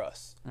suitable for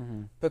us.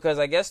 Because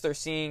I guess they're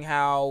seeing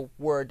how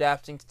we're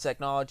adapting to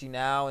technology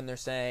now, and they're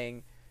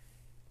saying,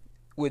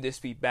 would this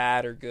be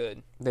bad or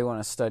good? They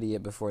want to study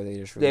it before they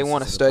just release They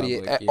want to study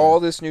it. Yeah. All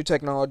this new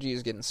technology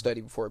is getting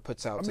studied before it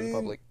puts out to the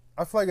public.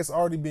 I feel like it's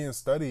already being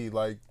studied.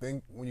 Like,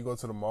 think when you go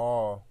to the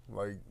mall,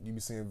 like, you be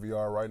seeing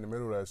VR right in the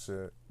middle of that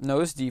shit.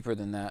 No, it's deeper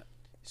than that.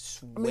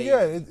 I mean,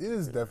 yeah, it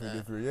is definitely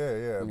different.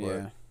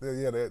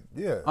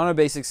 Yeah. On a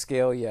basic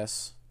scale,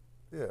 yes.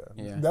 Yeah.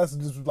 That's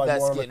just like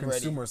more on the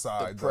consumer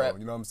side, though.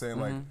 You know what I'm saying?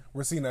 Like,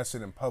 we're seeing that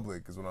shit in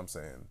public, is what I'm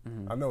saying.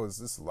 I know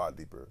it's a lot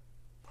deeper.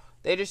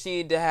 They just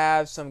need to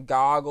have some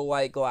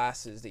goggle-like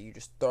glasses that you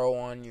just throw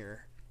on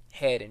your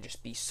head and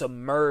just be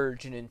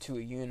submerged into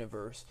a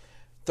universe.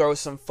 Throw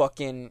some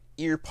fucking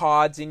ear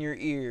pods in your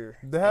ear.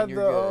 They had the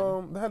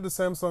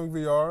Samsung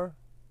VR.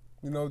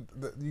 You know,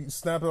 you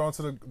snap it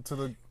onto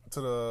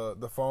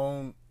the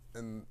phone,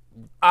 and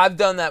I've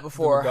done that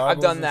before.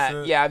 I've done that.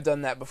 Shit. Yeah, I've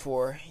done that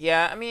before.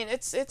 Yeah, I mean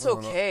it's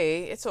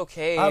okay. It's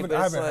okay. I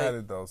haven't had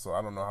it though, so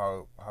I don't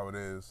know how it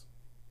is.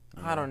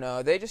 I don't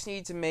know. They just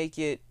need to make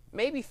it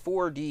maybe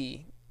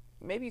 4D.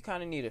 Maybe you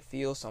kind of need to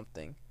feel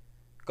something.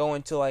 Go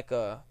into like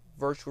a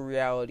virtual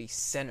reality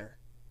center.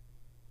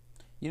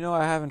 You know,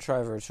 I haven't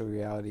tried virtual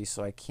reality,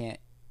 so I can't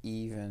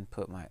even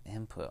put my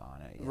input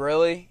on it yet.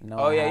 Really? No.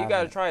 Oh yeah, you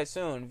gotta try it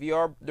soon.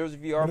 VR. There's a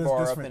VR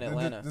bar up in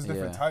Atlanta. There's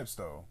different types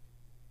though.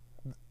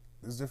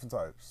 There's different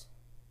types.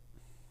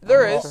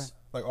 There is.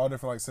 Like all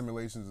different like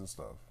simulations and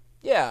stuff.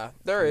 Yeah,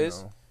 there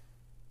is.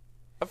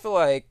 I feel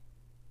like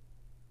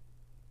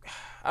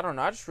I don't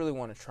know. I just really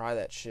want to try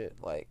that shit.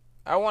 Like,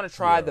 I want to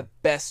try the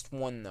best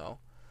one though.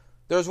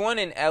 There's one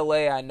in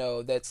LA I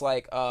know that's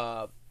like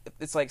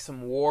it's like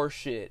some war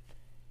shit.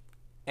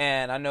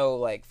 And I know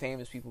like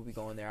famous people be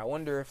going there. I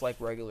wonder if like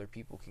regular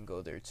people can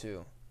go there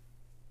too.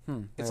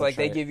 It's like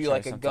they give you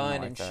like a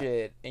gun and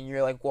shit, and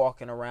you're like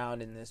walking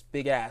around in this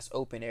big ass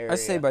open area. I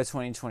say by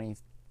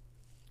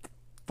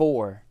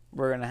 2024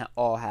 we're gonna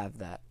all have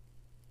that.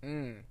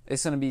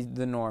 It's gonna be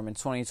the norm in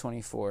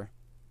 2024.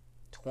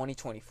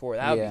 2024,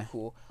 that would be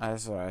cool.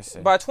 That's what I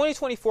say. By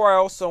 2024, I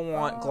also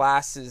want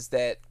glasses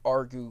that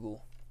are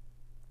Google.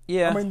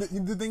 Yeah. I mean,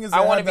 the thing is,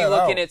 I want to be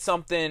looking at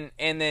something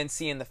and then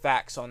seeing the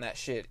facts on that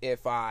shit.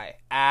 If I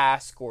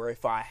ask or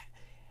if I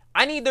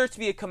need there to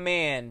be a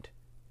command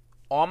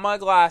on my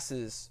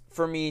glasses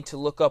for me to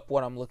look up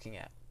what I'm looking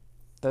at.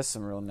 That's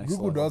some real next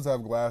Google level.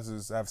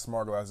 does have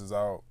smart glasses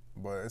out,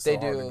 but it's so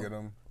hard to get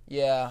them.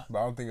 Yeah. But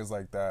I don't think it's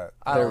like that.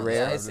 They're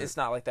rare. It's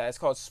not like that. It's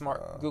called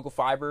Google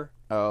Fiber.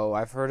 Oh,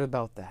 I've heard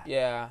about that.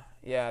 Yeah.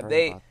 Heard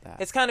about that.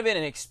 It's kind of been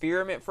an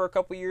experiment for a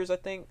couple years, I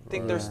think. I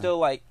think they're still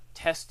like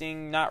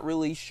testing, not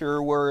really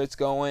sure where it's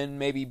going.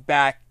 Maybe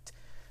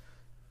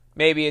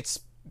it's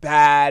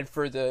bad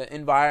for the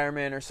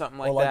environment or something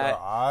like that.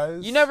 Our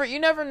eyes. You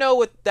never know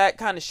what that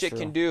kind of shit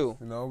can do.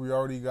 You know, we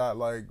already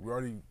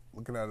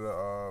looking at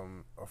a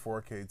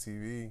 4K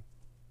TV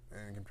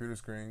and computer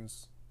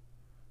screens.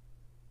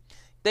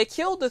 They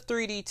killed the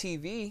 3D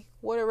TV.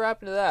 Whatever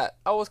happened to that?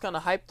 I was kind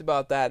of hyped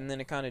about that, and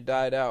then it kind of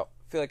died out.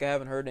 I feel like I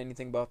haven't heard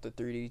anything about the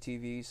 3D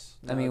TVs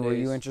nowadays. I mean, were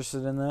you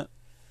interested in that?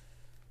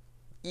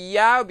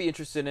 Yeah, I would be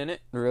interested in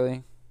it.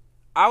 Really?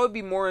 I would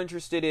be more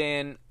interested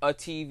in a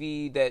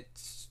TV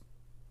that's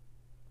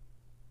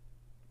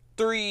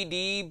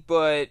 3D,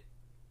 but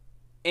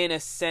in a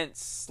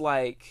sense,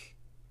 like,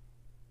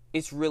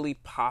 it's really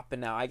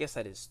popping out. I guess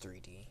that is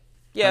 3D.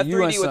 Yeah,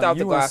 3D without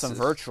the glasses. You want some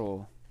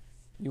virtual.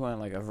 You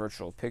want like a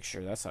virtual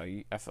picture. That's how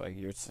I feel like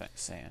you're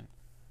saying.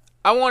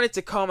 I want it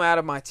to come out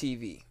of my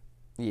TV.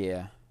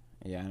 Yeah,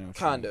 I know.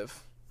 Kind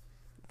of.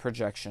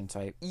 Projection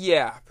type.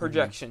 Yeah,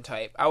 projection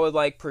type. I would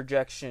like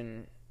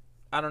projection.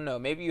 I don't know.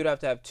 Maybe you'd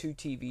have to have 2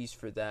 TVs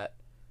for that.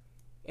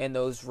 And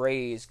those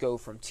rays go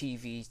from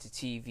TV to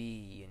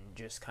TV and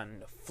just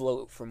kind of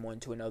float from one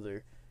to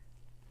another.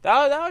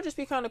 That would just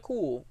be kind of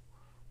cool.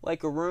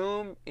 Like a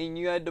room, and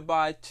you had to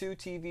buy 2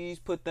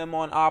 TVs, put them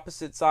on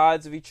opposite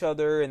sides of each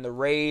other, and the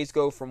rays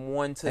go from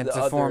one to the other.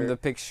 And to form the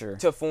picture.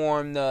 To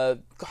form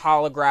the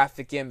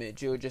holographic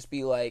image. It would just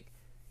be like,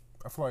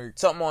 I feel like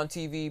something on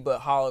TV,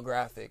 but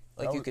holographic.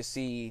 Like you could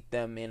see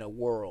them in a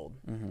world,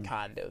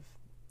 kind of.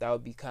 That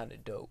would be kind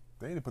of dope.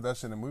 They need to put that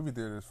shit in the movie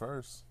theaters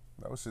first.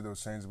 That was shit that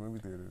was changed the movie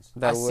theaters.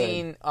 I've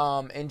seen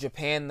in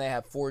Japan they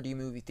have 4D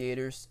movie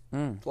theaters.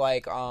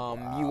 Like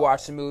wow. You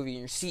watch the movie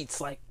and your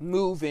seat's like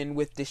moving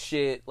with the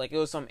shit. Like it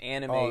was some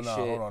anime hold shit.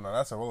 Hold on,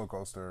 that's a roller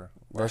coaster.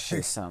 That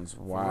shit sounds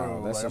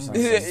wild. That shit sounds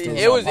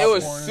it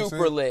was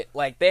super lit.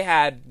 Like they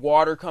had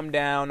water come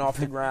down off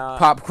the ground,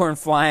 popcorn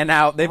flying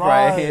out. They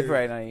probably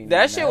not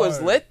that shit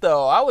was lit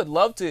though. I would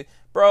love to,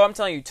 bro. I'm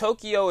telling you,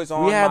 Tokyo is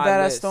on. We had my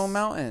that list. at Stone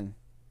Mountain.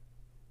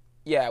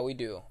 Yeah, we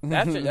do.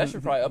 That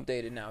should probably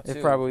updated now too.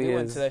 It probably we is.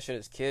 went to that shit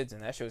as kids,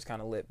 and that shit was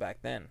kind of lit back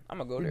then. I'm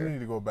gonna go there. We need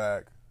to go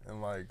back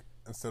and like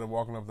instead of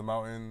walking up the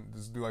mountain,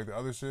 just do like the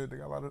other shit. They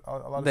got a lot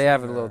of. They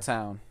have a little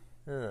town.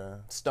 Yeah.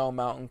 Stone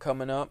Mountain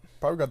coming up.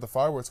 Probably got the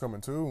fireworks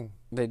coming too.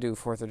 They do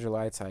 4th of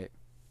July type.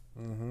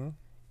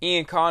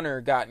 Ian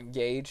Connor got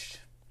engaged.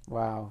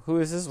 Wow. Who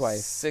is his wife?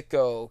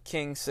 Sicko,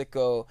 King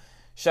Sicko.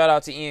 Shout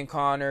out to Ian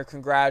Connor.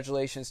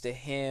 Congratulations to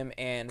him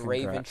and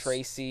Raven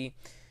Tracy.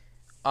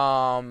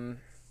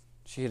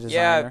 She a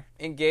designer?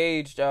 Yeah,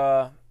 engaged.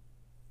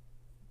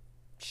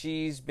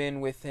 She's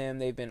been with him.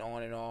 They've been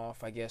on and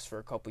off, I guess, for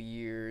a couple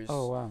years.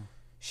 Oh, wow.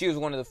 She was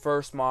one of the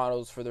first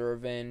models for the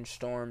Revenge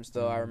Storms,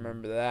 though. I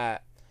remember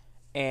that.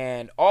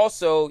 And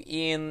also,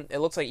 Ian, it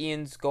looks like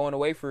Ian's going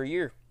away for a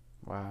year.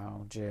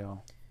 Wow,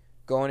 jail.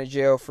 Going to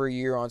jail for a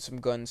year on some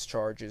guns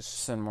charges.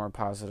 Send more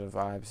positive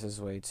vibes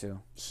his way, too.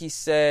 He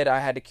said I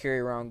had to carry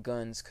around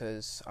guns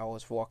because I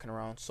was walking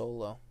around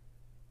solo.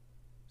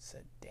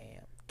 Said,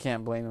 damn.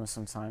 Can't blame him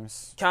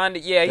sometimes. Kinda,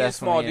 yeah, he's a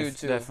small dude,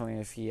 too.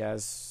 Definitely if he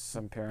has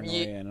some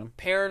paranoia in him.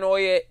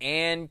 Paranoia,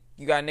 and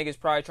you got niggas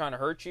probably trying to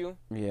hurt you.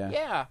 Yeah.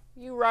 Yeah,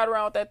 you ride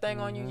around with that thing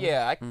on you.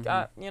 Yeah,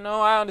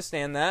 I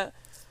understand that.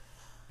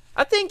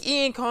 I think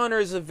Ian Connor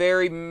is a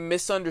very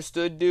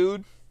misunderstood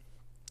dude,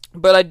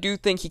 but I do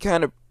think he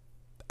kind of,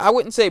 I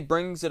wouldn't say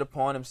brings it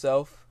upon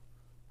himself.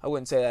 I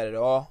wouldn't say that at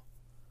all.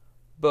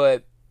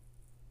 But,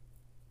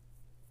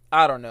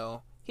 I don't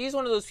know. He's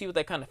one of those people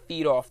that kind of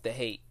feed off the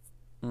hate.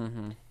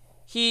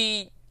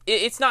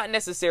 It's not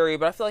necessary,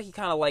 but I feel like he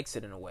kind of likes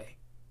it in a way.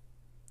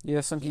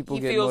 Yeah, some people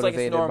he get feels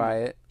motivated like it's by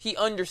it. He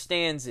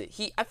understands it.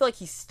 I feel like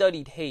he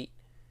studied hate.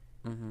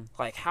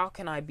 Like, how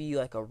can I be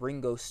like a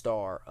Ringo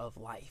Starr of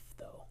life,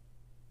 though?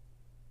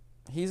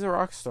 He's a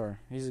rock star.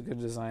 He's a good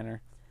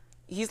designer.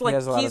 He's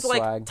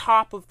like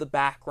top of the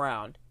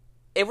background.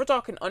 If we're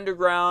talking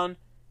underground,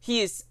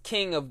 he is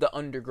king of the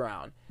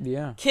underground.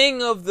 Yeah.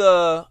 King of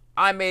the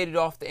I made it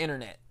off the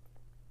internet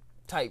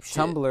type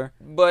shit. Tumblr.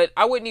 But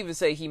I wouldn't even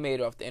say he made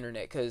it off the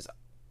internet because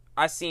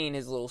I seen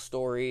his little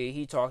story.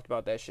 He talked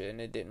about that shit and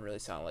it didn't really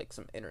sound like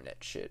some internet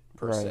shit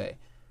per se.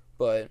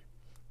 But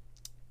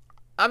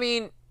I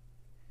mean,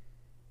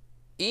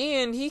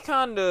 Ian, he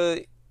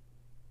a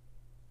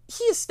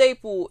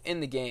staple in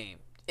the game,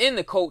 in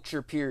the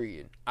culture,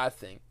 period, I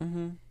think.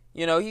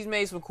 You know, he's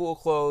made some cool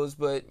clothes,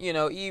 but, you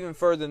know, even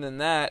further than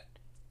that,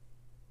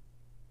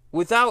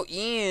 without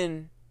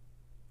Ian,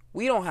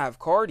 we don't have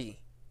Cardi.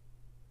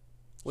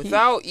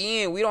 Without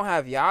Ian, we don't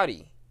have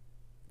Yachty.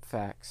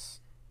 Facts.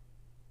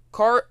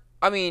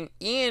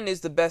 Ian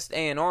is the best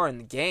A&R in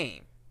the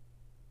game.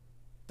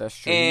 That's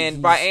true.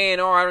 And by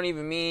A&R, I don't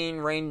even mean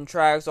ranging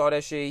tracks, all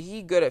that shit.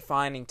 He good at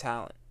finding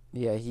talent.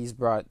 Yeah, he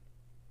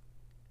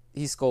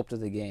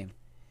sculpted the game.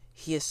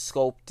 He has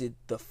sculpted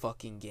the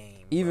fucking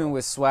game. Even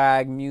with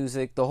swag,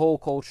 music, the whole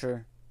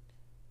culture,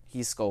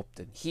 he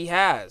sculpted. He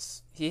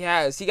has. He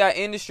got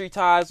industry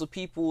ties with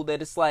people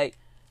that it's like,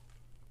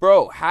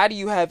 bro, how do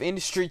you have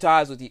industry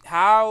ties with these?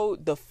 How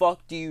the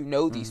fuck do you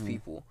know these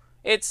people?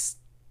 It's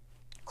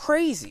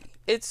crazy.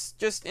 It's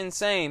just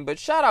insane. But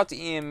shout out to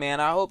Ian,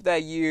 man. I hope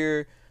that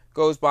year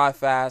goes by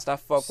fast. I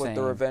fuck with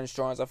the Revenge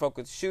Joints. I fuck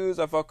with the shoes.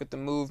 I fuck with the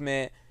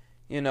movement.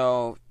 You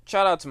know,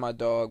 shout out to my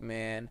dog,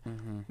 man.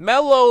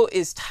 Melo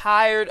is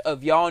tired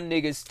of y'all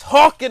niggas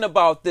talking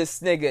about this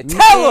nigga.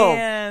 Tell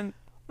him.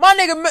 My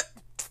nigga,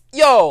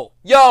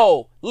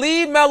 yo,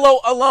 leave Melo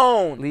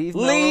alone. Leave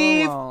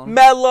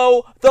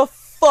Melo the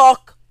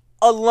fuck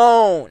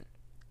alone.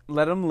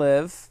 Let him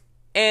live.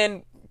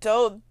 And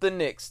tell the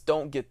Knicks,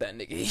 don't get that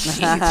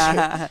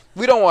nigga.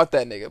 We don't want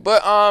that nigga.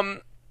 But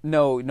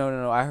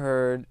No. I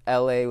heard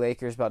L.A.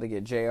 Lakers about to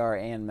get JR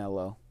and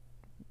Melo.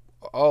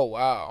 Oh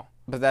wow.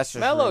 But that's just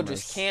Melo rumors.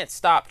 just can't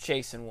stop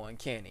chasing one,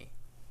 can he?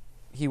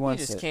 He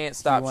wants it. He just can't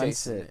stop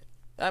chasing it.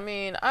 I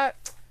mean,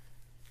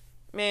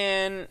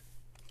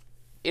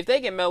 if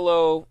they get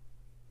Melo,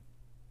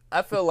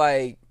 I feel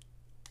like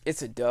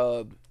it's a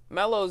dub.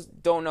 Melo's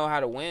don't know how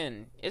to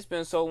win. It's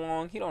been so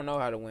long, he don't know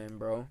how to win,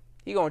 bro.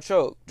 He gonna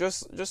choke.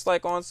 Just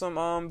like on some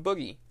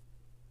Boogie.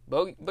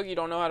 Boogie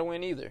don't know how to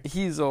win either.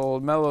 He's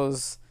old.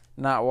 Melo's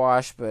not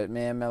washed, but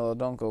man, Melo,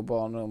 don't go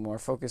ball no more.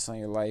 Focus on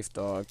your life,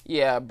 dog.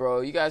 Yeah,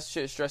 bro. You guys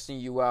shit stressing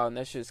you out, and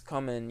that shit's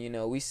coming. You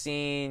know, we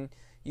seen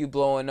you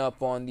blowing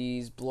up on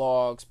these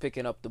blogs,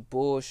 picking up the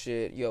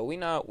bullshit. Yo, we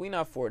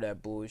not for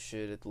that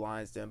bullshit at the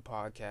Lions Den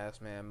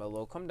podcast, man.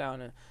 Melo, come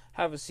down and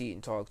have a seat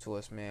and talk to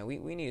us, man.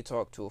 We need to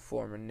talk to a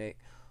former Knick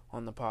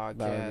on the podcast.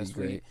 That would be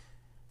great.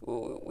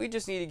 We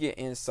just need to get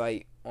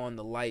insight on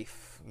the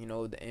life, you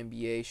know, the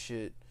NBA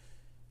shit.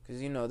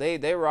 Because, you know,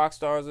 they rock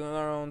stars in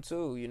their own,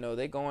 too. You know,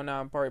 they going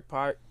out and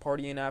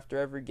partying after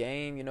every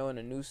game, you know, in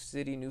a new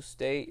city, new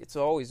state. It's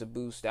always a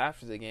boost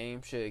after the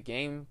game. Shit,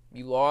 game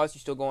you lost, you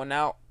still going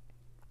out,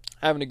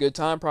 having a good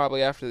time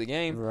probably after the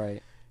game.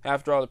 Right.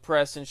 After all the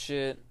press and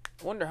shit.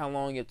 Wonder how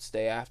long you have to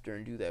stay after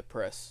and do that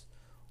press.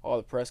 All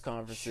the press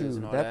conferences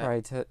and all that. That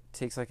probably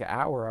takes like an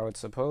hour, I would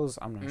suppose.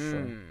 I'm not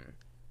sure.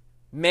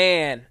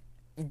 Man,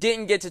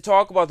 didn't get to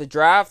talk about the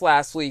draft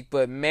last week,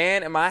 but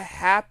man, am I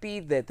happy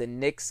that the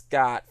Knicks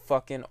got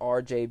fucking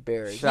R.J.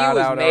 Barrett. Shout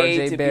out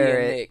R.J.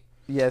 Barrett. Be a Knick.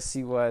 Yes,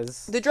 he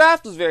was. The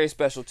draft was very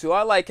special, too.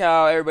 I like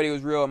how everybody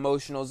was real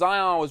emotional.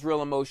 Zion was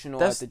real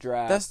emotional at the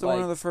draft. That's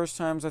one of the first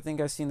times I think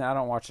I've seen that. I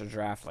don't watch the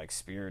draft, like,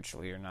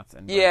 spiritually or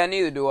nothing. Yeah,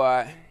 neither do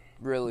I.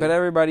 Really. But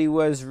everybody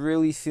was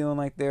really feeling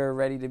like they were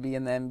ready to be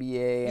in the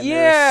NBA. And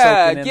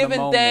yeah, they were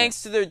giving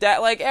thanks to their dad.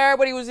 Like,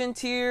 everybody was in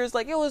tears.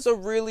 Like, it was a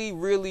really,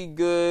 really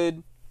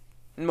good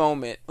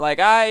moment. Like,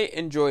 I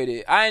enjoyed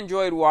it. I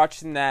enjoyed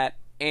watching that.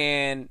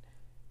 And,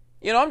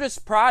 you know, I'm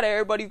just proud of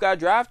everybody who got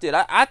drafted.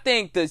 I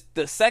think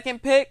the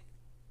second pick,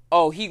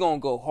 he gonna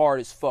go hard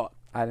as fuck.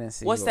 I didn't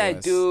see What's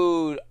that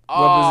dude?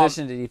 What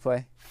position did he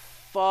play?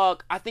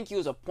 Fuck, I think he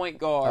was a point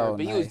guard,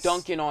 but he was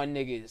dunking on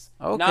niggas.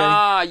 Okay.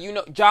 Nah, you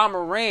know, Ja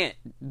Morant.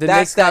 The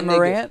Knicks got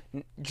Morant?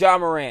 Ja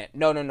Morant.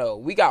 No.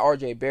 We got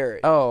R.J.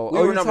 Barrett.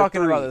 You're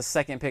talking about the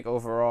second pick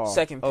overall.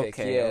 Second pick,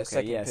 second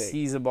yes, pick.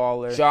 He's a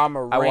baller. Ja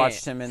Morant. I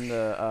watched him in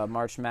the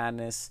March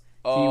Madness.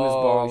 He was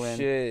balling.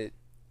 Shit.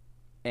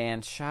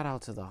 And shout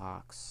out to the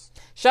Hawks.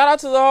 Shout out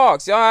to the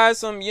Hawks. Y'all had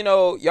some, you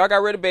know, y'all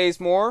got rid of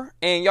Bazemore,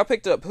 and y'all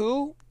picked up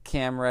who?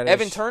 Cam Reddish.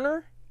 Evan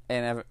Turner?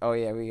 And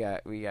we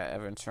got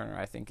Evan Turner,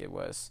 I think it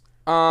was.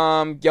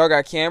 Y'all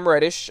got Cam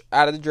Reddish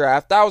out of the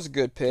draft. That was a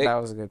good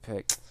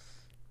pick.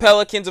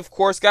 Pelicans, of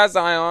course, got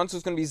Zion, so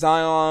it's gonna be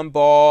Zion,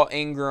 Ball,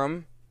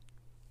 Ingram.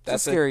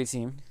 That's a scary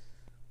team.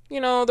 You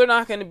know, they're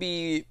not gonna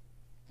be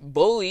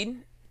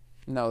bullied.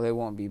 No, they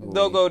won't be bullied.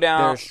 They'll go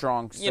down. They're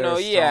strong. You know,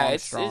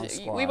 strong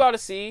squad. We about to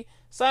see.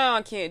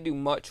 Zion can't do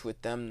much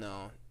with them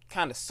though.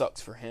 Kind of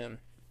sucks for him.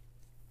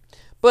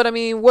 But, I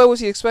mean, what was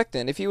he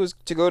expecting? If he was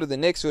to go to the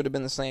Knicks, it would have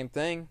been the same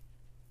thing.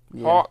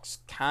 Yeah. Hawks,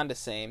 kind of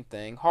same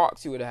thing.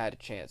 Hawks, he would have had a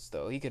chance,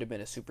 though. He could have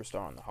been a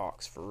superstar on the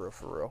Hawks, for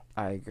real.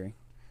 I agree.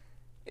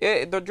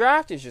 The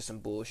draft is just some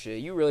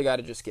bullshit. You really got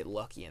to just get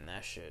lucky in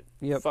that shit.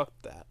 Yep. Fuck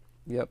that.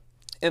 Yep.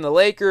 And the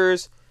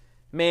Lakers,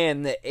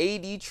 man, the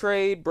AD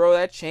trade, bro,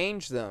 that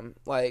changed them.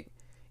 Like,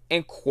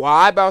 and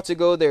Kawhi about to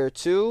go there,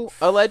 too,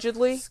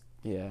 allegedly.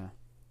 Yeah.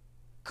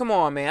 Come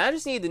on, man. I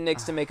just need the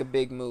Knicks to make a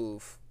big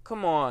move.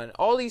 Come on.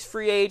 All these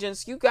free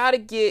agents, you got to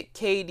get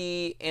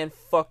KD and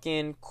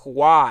fucking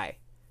Kawhi.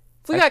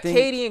 If we got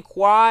KD and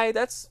Kawhi,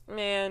 that's,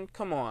 man,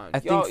 come on. I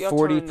think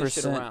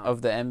 40%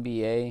 of the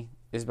NBA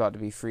is about to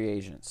be free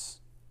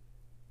agents.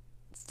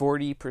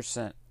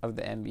 40% of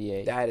the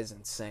NBA. That is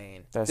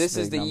insane. This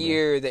is the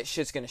year that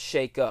shit's going to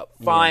shake up.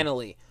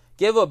 Finally. Yeah.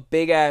 Give a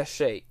big-ass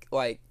shake,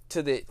 like,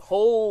 to the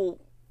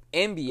whole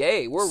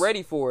NBA. We're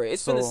ready for it.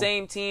 It's been the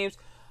same teams.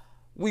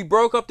 We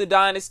broke up the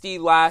dynasty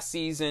last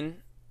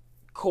season.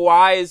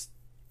 Kawhi is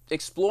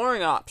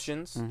exploring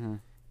options. Mm-hmm.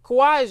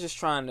 Kawhi is just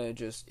trying to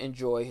just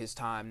enjoy his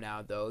time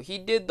now, though. He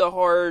did the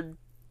hard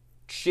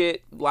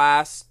shit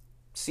last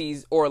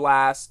season or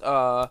last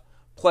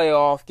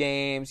playoff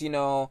games. You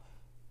know,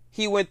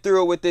 he went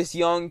through it with this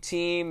young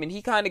team, and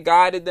he kind of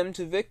guided them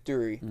to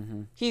victory.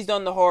 Mm-hmm. He's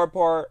done the hard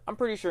part. I'm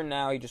pretty sure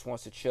now he just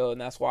wants to chill,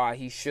 and that's why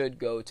he should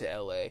go to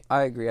L.A.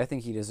 I agree. I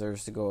think he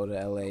deserves to go to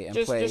L.A. and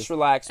play. Just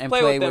relax. And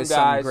play with them with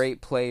guys. some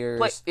great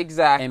players.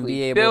 Exactly. And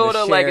be able Build to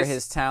a share legacy.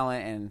 his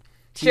talent and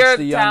Share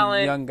teach the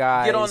talent, young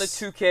guys. Get on the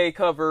 2K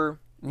cover.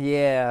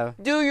 Yeah.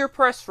 Do your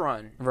press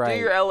run. Right. Do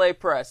your LA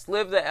press.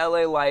 Live the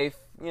LA life.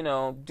 You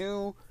know,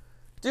 do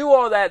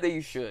all that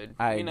you should.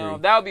 I you know,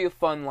 agree. that would be a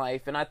fun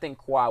life, and I think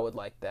Kawhi would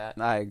like that.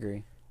 I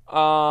agree.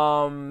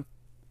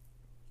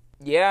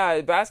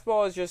 Yeah,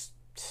 basketball is just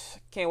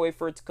can't wait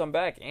for it to come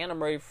back, and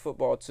I'm ready for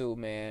football too,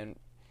 man.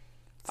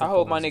 I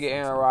hope my nigga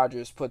Aaron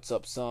Rodgers puts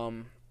up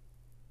some,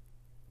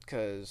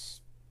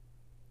 cause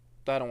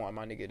I don't want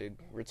my nigga to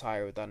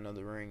retire without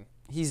another ring.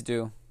 He's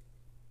due.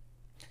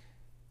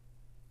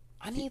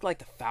 I need like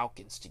the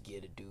Falcons to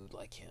get a dude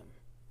like him.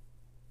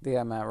 They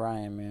got Matt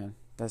Ryan, man.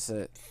 That's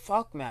it.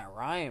 Fuck Matt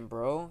Ryan,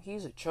 bro.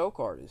 He's a choke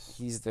artist.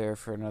 He's there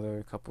for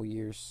another couple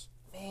years.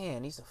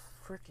 Man, he's a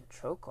freaking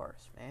choke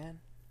artist, man.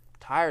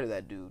 Tired of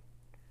that dude.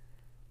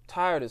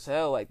 Tired as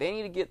hell. Like, they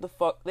need to get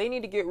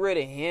rid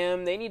of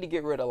him. They need to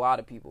get rid of a lot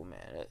of people,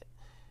 man.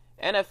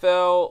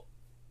 NFL,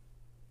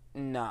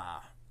 nah.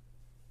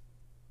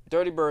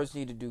 Dirty Birds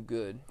need to do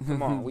good.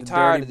 Come on, we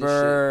tired of this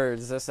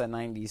Birds. That's that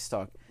 90s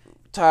talk.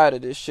 Tired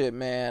of this shit,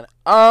 man.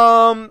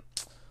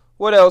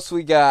 What else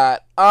we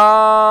got?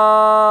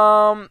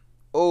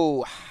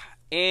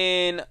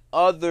 In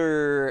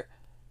other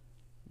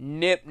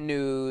Nip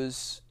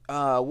news,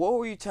 what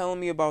were you telling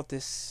me about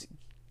this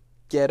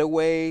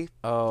getaway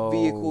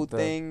vehicle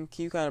thing?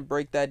 Can you kind of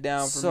break that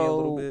down for me a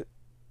little bit?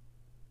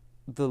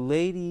 The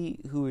lady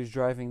who was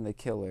driving the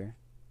killer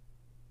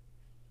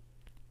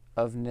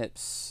of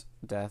Nip's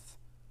death,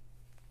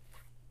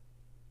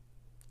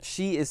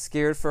 she is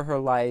scared for her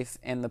life,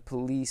 and the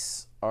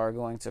police are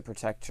going to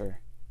protect her.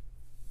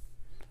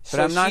 But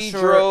So I'm not she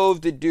sure.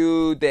 drove the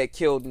dude that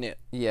killed Nip.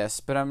 Yes,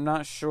 but I'm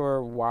not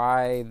sure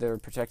why they're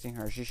protecting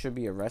her. She should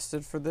be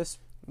arrested for this.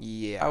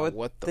 Yeah, I would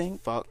what the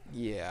think. fuck?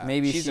 Yeah.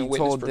 Maybe She's she in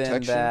witness told them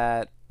protection.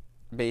 that,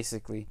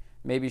 basically.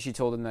 Maybe she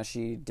told them that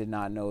she did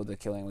not know the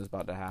killing was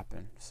about to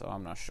happen. So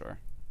I'm not sure.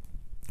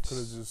 Could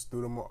have just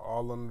threw them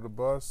all under the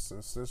bus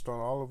and snitched on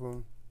all of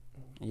them.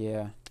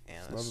 Yeah.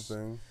 Yeah, Another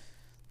thing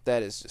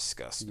that is you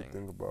disgusting.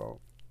 think about.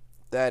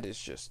 That is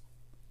just...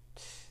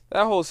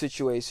 That whole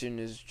situation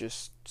is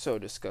just so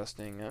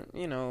disgusting.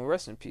 You know,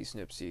 rest in peace,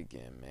 Nipsey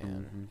again,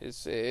 man.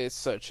 Mm-hmm. It's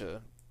such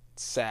a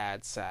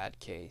sad, sad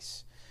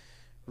case.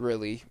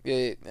 Really.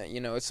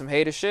 It's some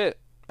hater shit.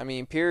 I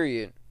mean,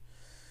 period.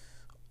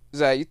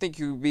 Zach, you think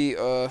you would be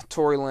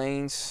Tory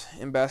Lanez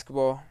in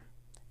basketball?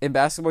 In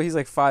basketball, he's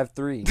like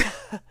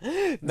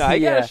 5'3". Nah,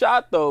 he got a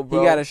shot, though, bro.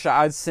 He got a shot.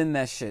 I'd send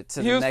that shit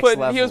to the next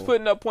level. He was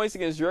putting up points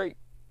against Drake.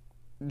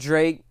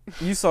 Drake,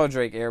 you saw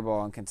Drake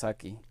airball in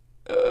Kentucky.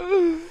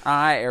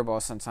 I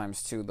airball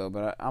sometimes too, though,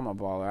 but I'm a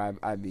baller.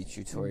 I beat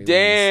you, Tory Lanez.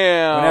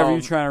 Damn. Whenever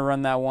you're trying to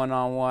run that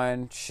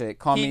one-on-one, shit,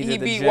 call me to the He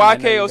beat gym. I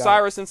know YK you got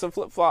Osiris in some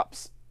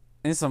flip-flops.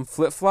 it. In some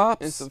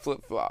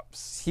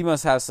flip-flops? He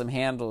must have some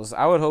handles.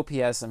 I would hope he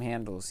has some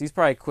handles. He's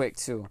probably quick,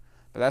 too,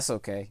 but that's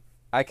okay.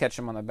 I catch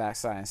him on the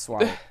backside and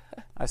swat it.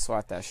 I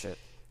swat that shit.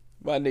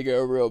 My nigga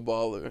a real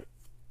baller.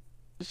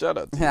 Shout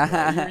out to you,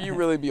 man. You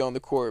really be on the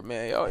court,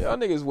 man. Y'all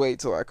niggas wait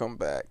till I come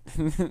back.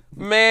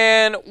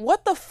 Man,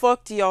 what the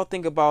fuck do y'all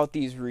think about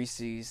these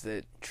Reese's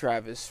that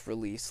Travis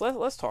released?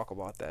 Let's talk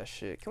about that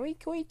shit. Can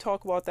we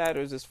talk about that,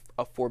 or is this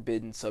a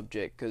forbidden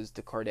subject because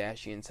the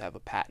Kardashians have a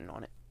patent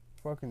on it?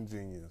 Fucking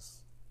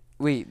genius.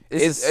 Wait,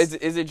 Is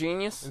it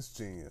genius? It's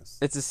genius.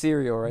 it's a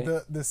cereal, right?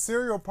 The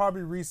cereal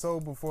probably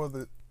resold before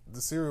the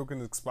cereal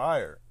can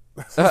expire.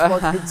 That's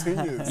fucking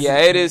genius. Yeah,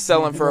 it is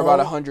selling for about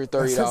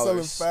 $130. It's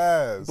selling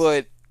fast.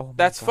 But Oh my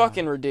that's God.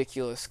 fucking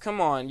ridiculous. Come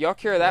on, y'all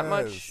care that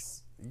much?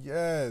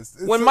 Yes.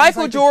 When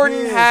Michael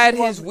Jordan had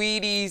his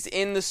Wheaties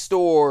in the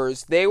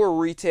stores, they were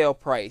retail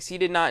price. He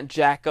did not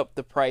jack up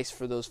the price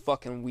for those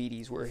fucking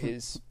Wheaties where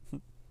his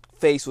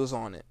face was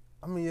on it.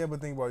 I mean, yeah, but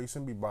think about it. You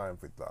shouldn't be buying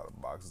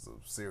 50,000 boxes of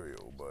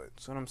cereal, but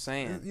That's what I'm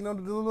saying. you know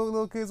the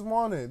little kids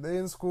want it. They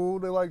in school.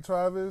 They like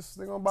Travis.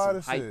 They gonna buy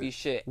the shit. Hypey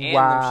shit. And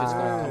Wow. them shit's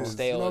gonna come Yes.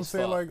 stale You know what I'm as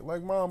saying? fuck.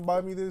 Like mom,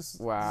 buy me this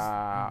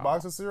Wow.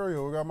 box of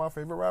cereal. We got my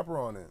favorite rapper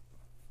on it.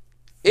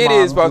 It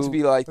Mom, is about to who-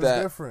 be like It's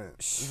that. different.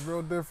 It's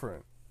real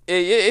different.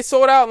 It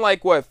sold out in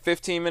like, what,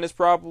 15 minutes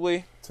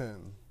probably?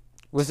 10.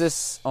 Was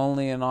this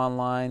only an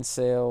online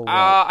sale? What?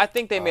 I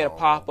think they made a Oh.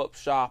 pop-up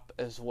shop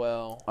as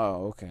well.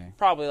 Oh, okay.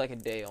 Probably like a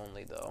day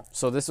only, though.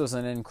 So this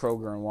wasn't in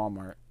Kroger and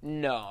Walmart.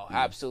 No,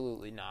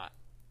 absolutely not.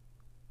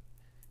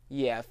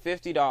 Yeah,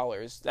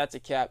 $50. That's a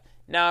cap.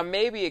 Now,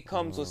 maybe it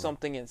comes with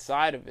something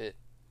inside of it.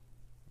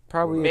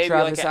 Probably a Maybe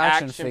Travis like an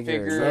action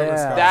figure. Travis Yeah.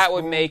 Scott. That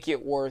would Spoon. make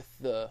it worth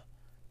the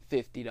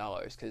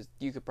 $50 because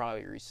you could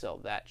probably resell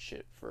that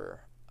shit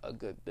for a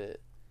good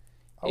bit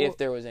if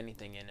there was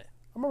anything in it.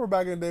 I remember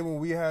back in the day when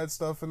we had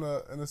stuff in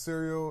the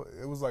cereal.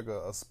 It was like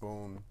a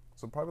spoon.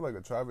 So probably like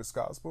a Travis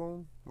Scott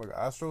spoon, like an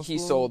Astro spoon. He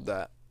sold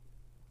that.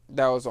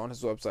 That was on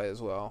his website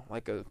as well,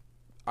 like a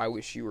I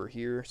Wish You Were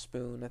Here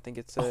spoon, I think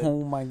it said.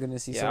 Oh my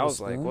goodness, he said I a was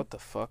spoon? like, what the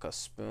fuck, a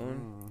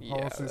spoon? How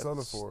much did he sell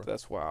it for?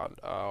 That's wild.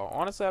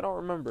 Honestly, I don't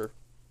remember.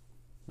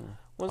 Hmm.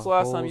 When's A the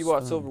last time whole you bought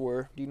spoon.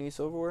 silverware? Do you need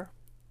silverware?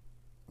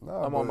 No,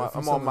 I'm but on my if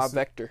he's I'm on my selling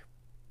Vector.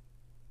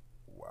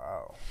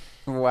 Wow.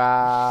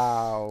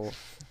 Wow.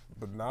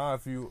 But nah,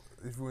 if you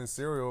in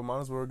cereal,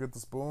 might as well get the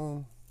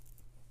spoon.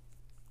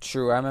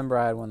 True, I remember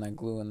I had one that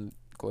glowed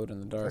in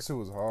the dark. That shit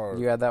was hard.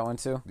 You had that one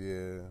too?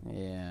 Yeah.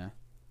 Yeah.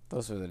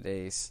 Those were the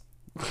days.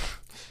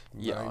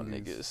 Y'all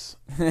 90s. niggas.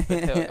 What the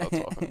hell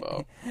y'all talking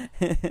about?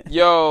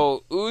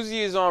 Yo,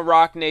 Uzi is on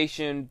Rock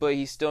Nation, but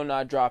he's still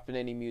not dropping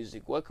any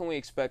music. What can we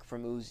expect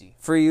from Uzi?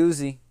 Free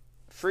Uzi.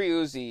 Free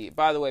Uzi,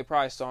 by the way,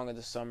 probably song of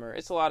the summer.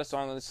 It's a lot of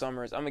song of the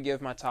summers. I'm going to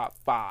give my top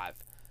 5.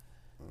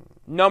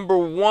 Number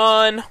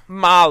 1,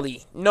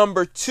 Molly.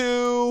 Number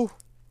 2,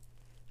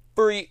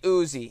 Free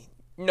Uzi.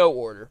 No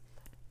order.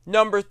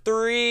 Number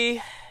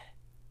 3,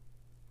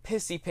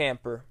 Pissy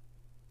Pamper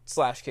 /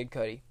 Kid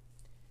Cudi.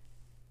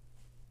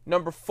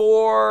 Number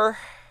 4,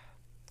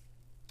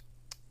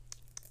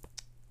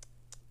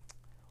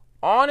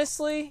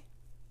 honestly,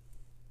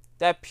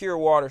 that Pure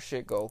Water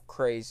shit go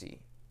crazy.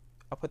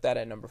 I'll put that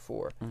at number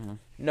 4. Mm-hmm.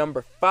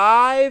 Number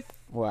 5.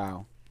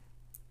 Wow.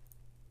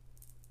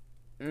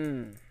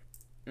 Who's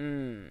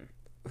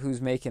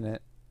making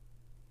it?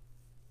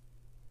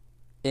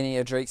 Any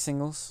of Drake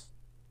singles?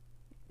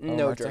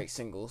 No Marta? Drake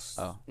singles.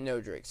 Oh. No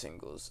Drake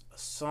singles.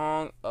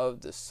 Song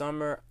of the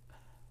summer.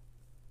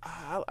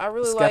 I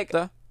really like.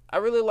 Skepta? I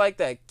really like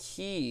that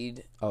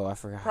Keed. Oh, I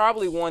forgot.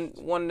 Probably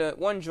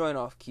one joint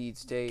off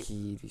Keed's tape.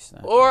 Keed, you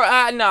snap. Or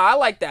I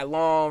like that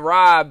Long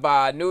Ride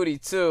by Nudie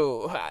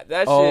too.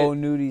 That shit. Oh,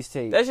 Nudie's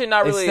tape. That shit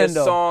not really a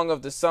Extendo. song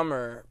of the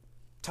summer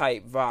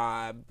type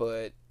vibe,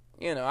 but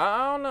you know,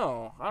 I don't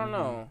know. I don't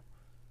know.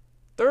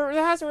 There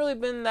hasn't really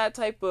been that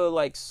type of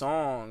like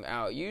song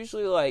out.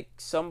 Usually like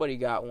somebody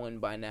got one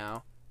by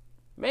now.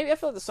 Maybe I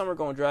feel like the summer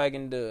gonna drag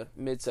into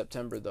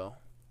mid-September though.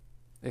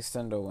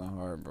 Extendo went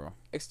hard, bro.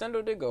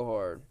 Extendo did go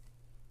hard.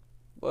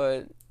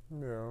 But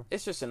Yeah.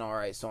 it's just an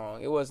alright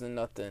song. It wasn't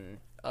nothing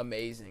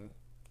amazing.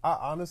 I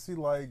honestly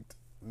liked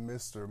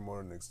Mr.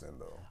 more than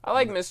Extendo. I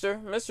like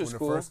Mr. Mr's when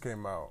cool. it first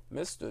came out.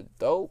 Mr.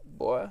 Dope,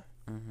 boy.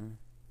 Mm-hmm.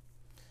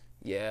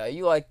 Yeah,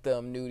 you like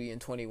them Nudie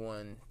and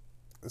 21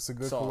 It's a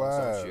good songs,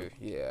 collab. don't you?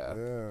 Yeah.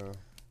 Yeah.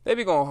 They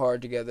be going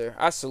hard together.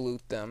 I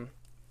salute them.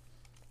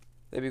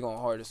 They be going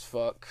hard as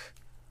fuck.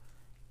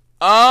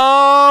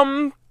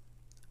 I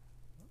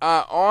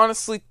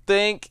honestly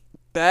think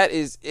that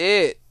is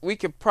it. We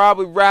could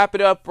probably wrap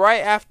it up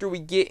right after we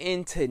get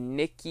into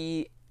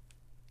Nicki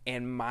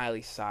and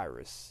Miley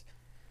Cyrus.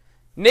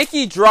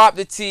 Nicki dropped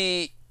the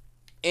tea,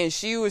 and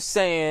she was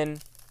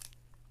saying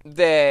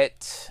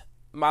that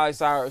Miley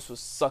Cyrus was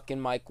sucking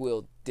Mike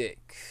Will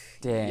dick.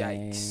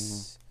 Dang.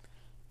 Yikes.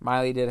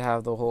 Miley did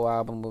have the whole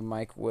album with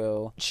Mike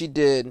Will. She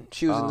did.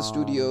 She was in the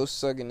studio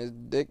sucking his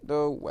dick,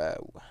 though.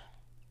 Wow.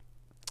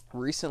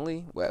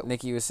 Recently? Wow.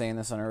 Nicki was saying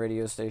this on a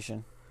radio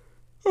station.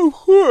 Of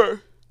course.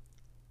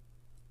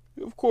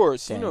 Of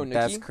course. Dang, you know Nicki.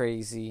 that's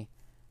crazy.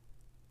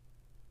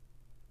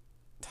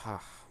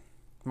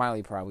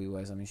 Miley probably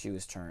was. I mean, she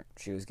was turned.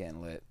 She was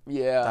getting lit.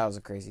 Yeah. That was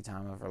a crazy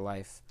time of her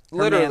life. Her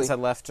Literally. mans had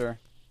left her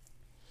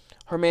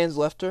Her man's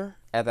left her?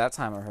 at that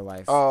time of her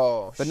life.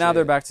 Oh, but now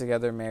they're back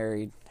together,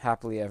 married,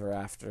 happily ever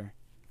after.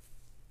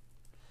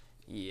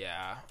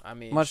 Yeah. I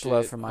mean, Much shit.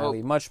 love for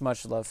Miley. Hope-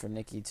 Much love for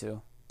Nicki,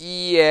 too.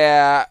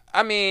 Yeah.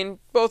 I mean,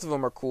 both of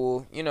them are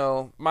cool. You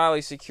know,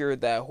 Miley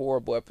secured that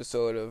horrible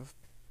episode of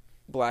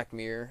Black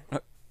Mirror.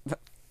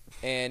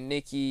 And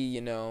Nicki, you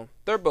know,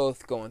 they're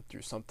both going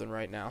through something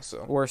right now,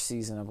 so Worst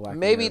season of Black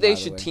maybe Mirror, they by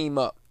the should way. team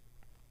up.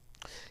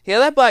 Yeah,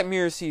 that Black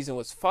Mirror season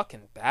was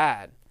fucking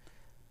bad.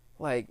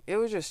 Like, it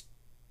was just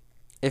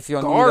If you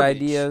need garbage.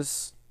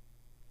 ideas,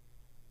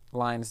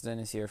 Lions Den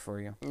is here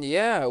for you.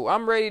 yeah,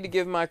 I'm ready to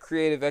give my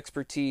creative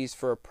expertise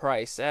for a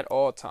price at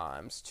all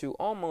times to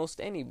almost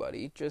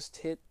anybody. Just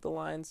hit the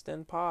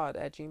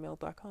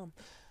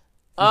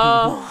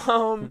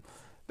lionsdenpod@gmail.com.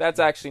 That's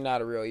actually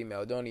not a real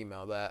email. Don't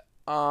email that.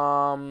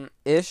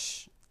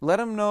 Ish, let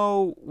them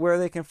know where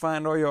they can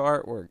find all your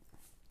artwork.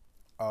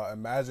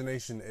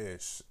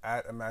 Imagination-ish.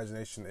 At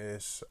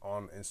Imagination-ish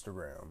on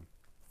Instagram.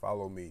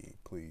 Follow me,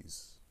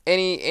 please.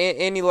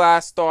 Any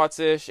last thoughts,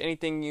 Ish?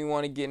 Anything you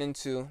want to get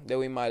into that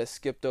we might have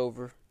skipped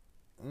over?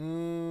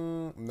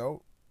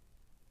 Nope.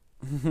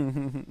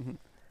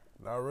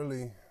 Not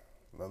really.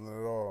 Nothing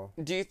at all.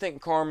 Do you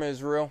think karma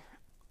is real?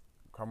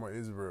 Karma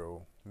is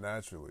real,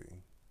 naturally.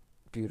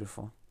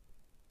 Beautiful.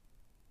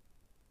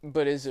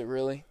 But is it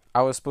really?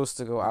 I was supposed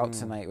to go out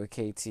tonight with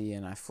KT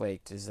and I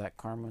flaked. Is that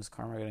karma? Is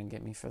karma going to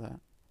get me for that?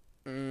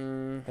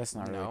 That's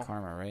not really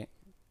karma, right?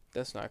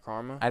 That's not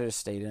karma. I just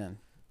stayed in.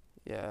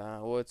 Yeah,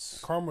 what's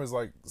Karma is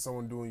like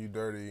someone doing you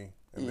dirty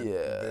and then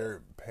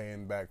they're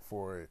paying back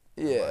for it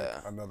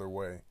like another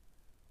way.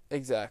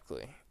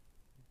 exactly?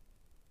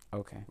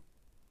 Okay.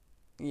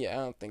 Yeah,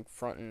 I don't think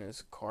fronting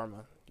is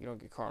karma. You don't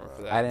get karma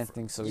for that. I didn't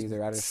think so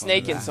either. I just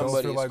Snaking wanted to- somebody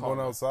Don't feel is like going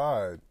karma.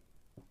 outside.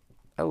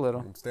 A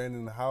little. I'm staying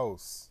in the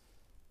house.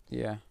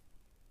 Yeah.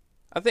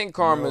 I think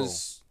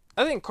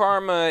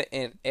karma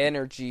and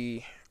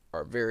energy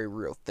are very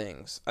real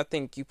things. I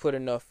think you put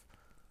enough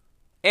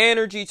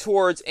energy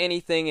towards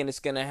anything and it's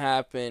gonna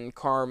happen.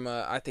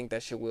 Karma, I think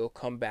that shit will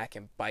come back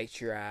and bite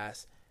your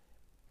ass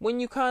when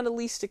you kind of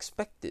least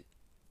expect it.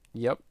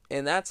 Yep.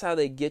 And that's how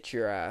they get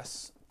your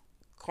ass.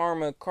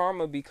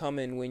 Karma be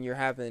coming when you're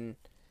having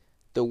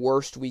the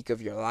worst week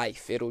of your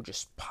life. It'll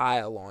just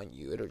pile on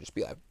you. It'll just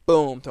be like,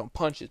 boom, throwing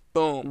punches,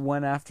 boom.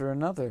 One after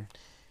another.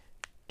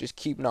 Just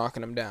keep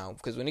knocking them down.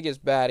 Because when it gets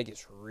bad, it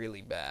gets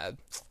really bad.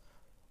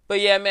 But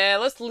yeah,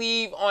 man, let's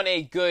leave on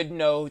a good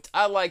note.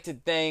 I'd like to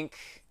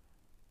thank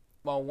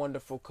my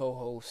wonderful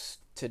co-hosts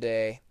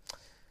today,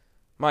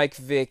 Mike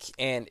Vick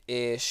and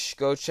Ish.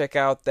 Go check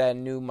out that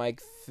new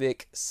Mike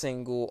Vick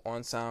single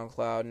on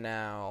SoundCloud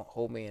now,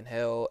 Hold Me in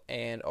Hell,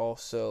 and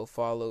also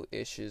follow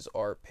Ish's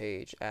art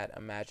page at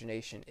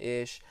Imagination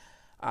Ish.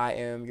 I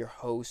am your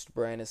host,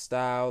 Brandon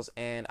Styles,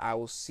 and I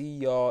will see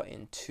y'all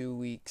in 2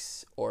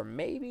 weeks, or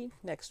maybe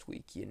next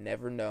week. You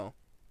never know.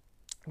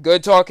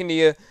 Good talking to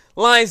you.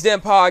 Lions Den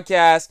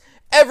Podcast,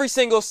 every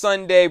single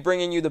Sunday,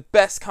 bringing you the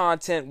best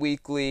content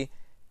weekly.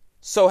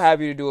 So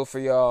happy to do it for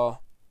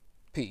y'all.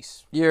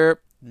 Peace. Yep.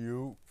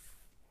 You.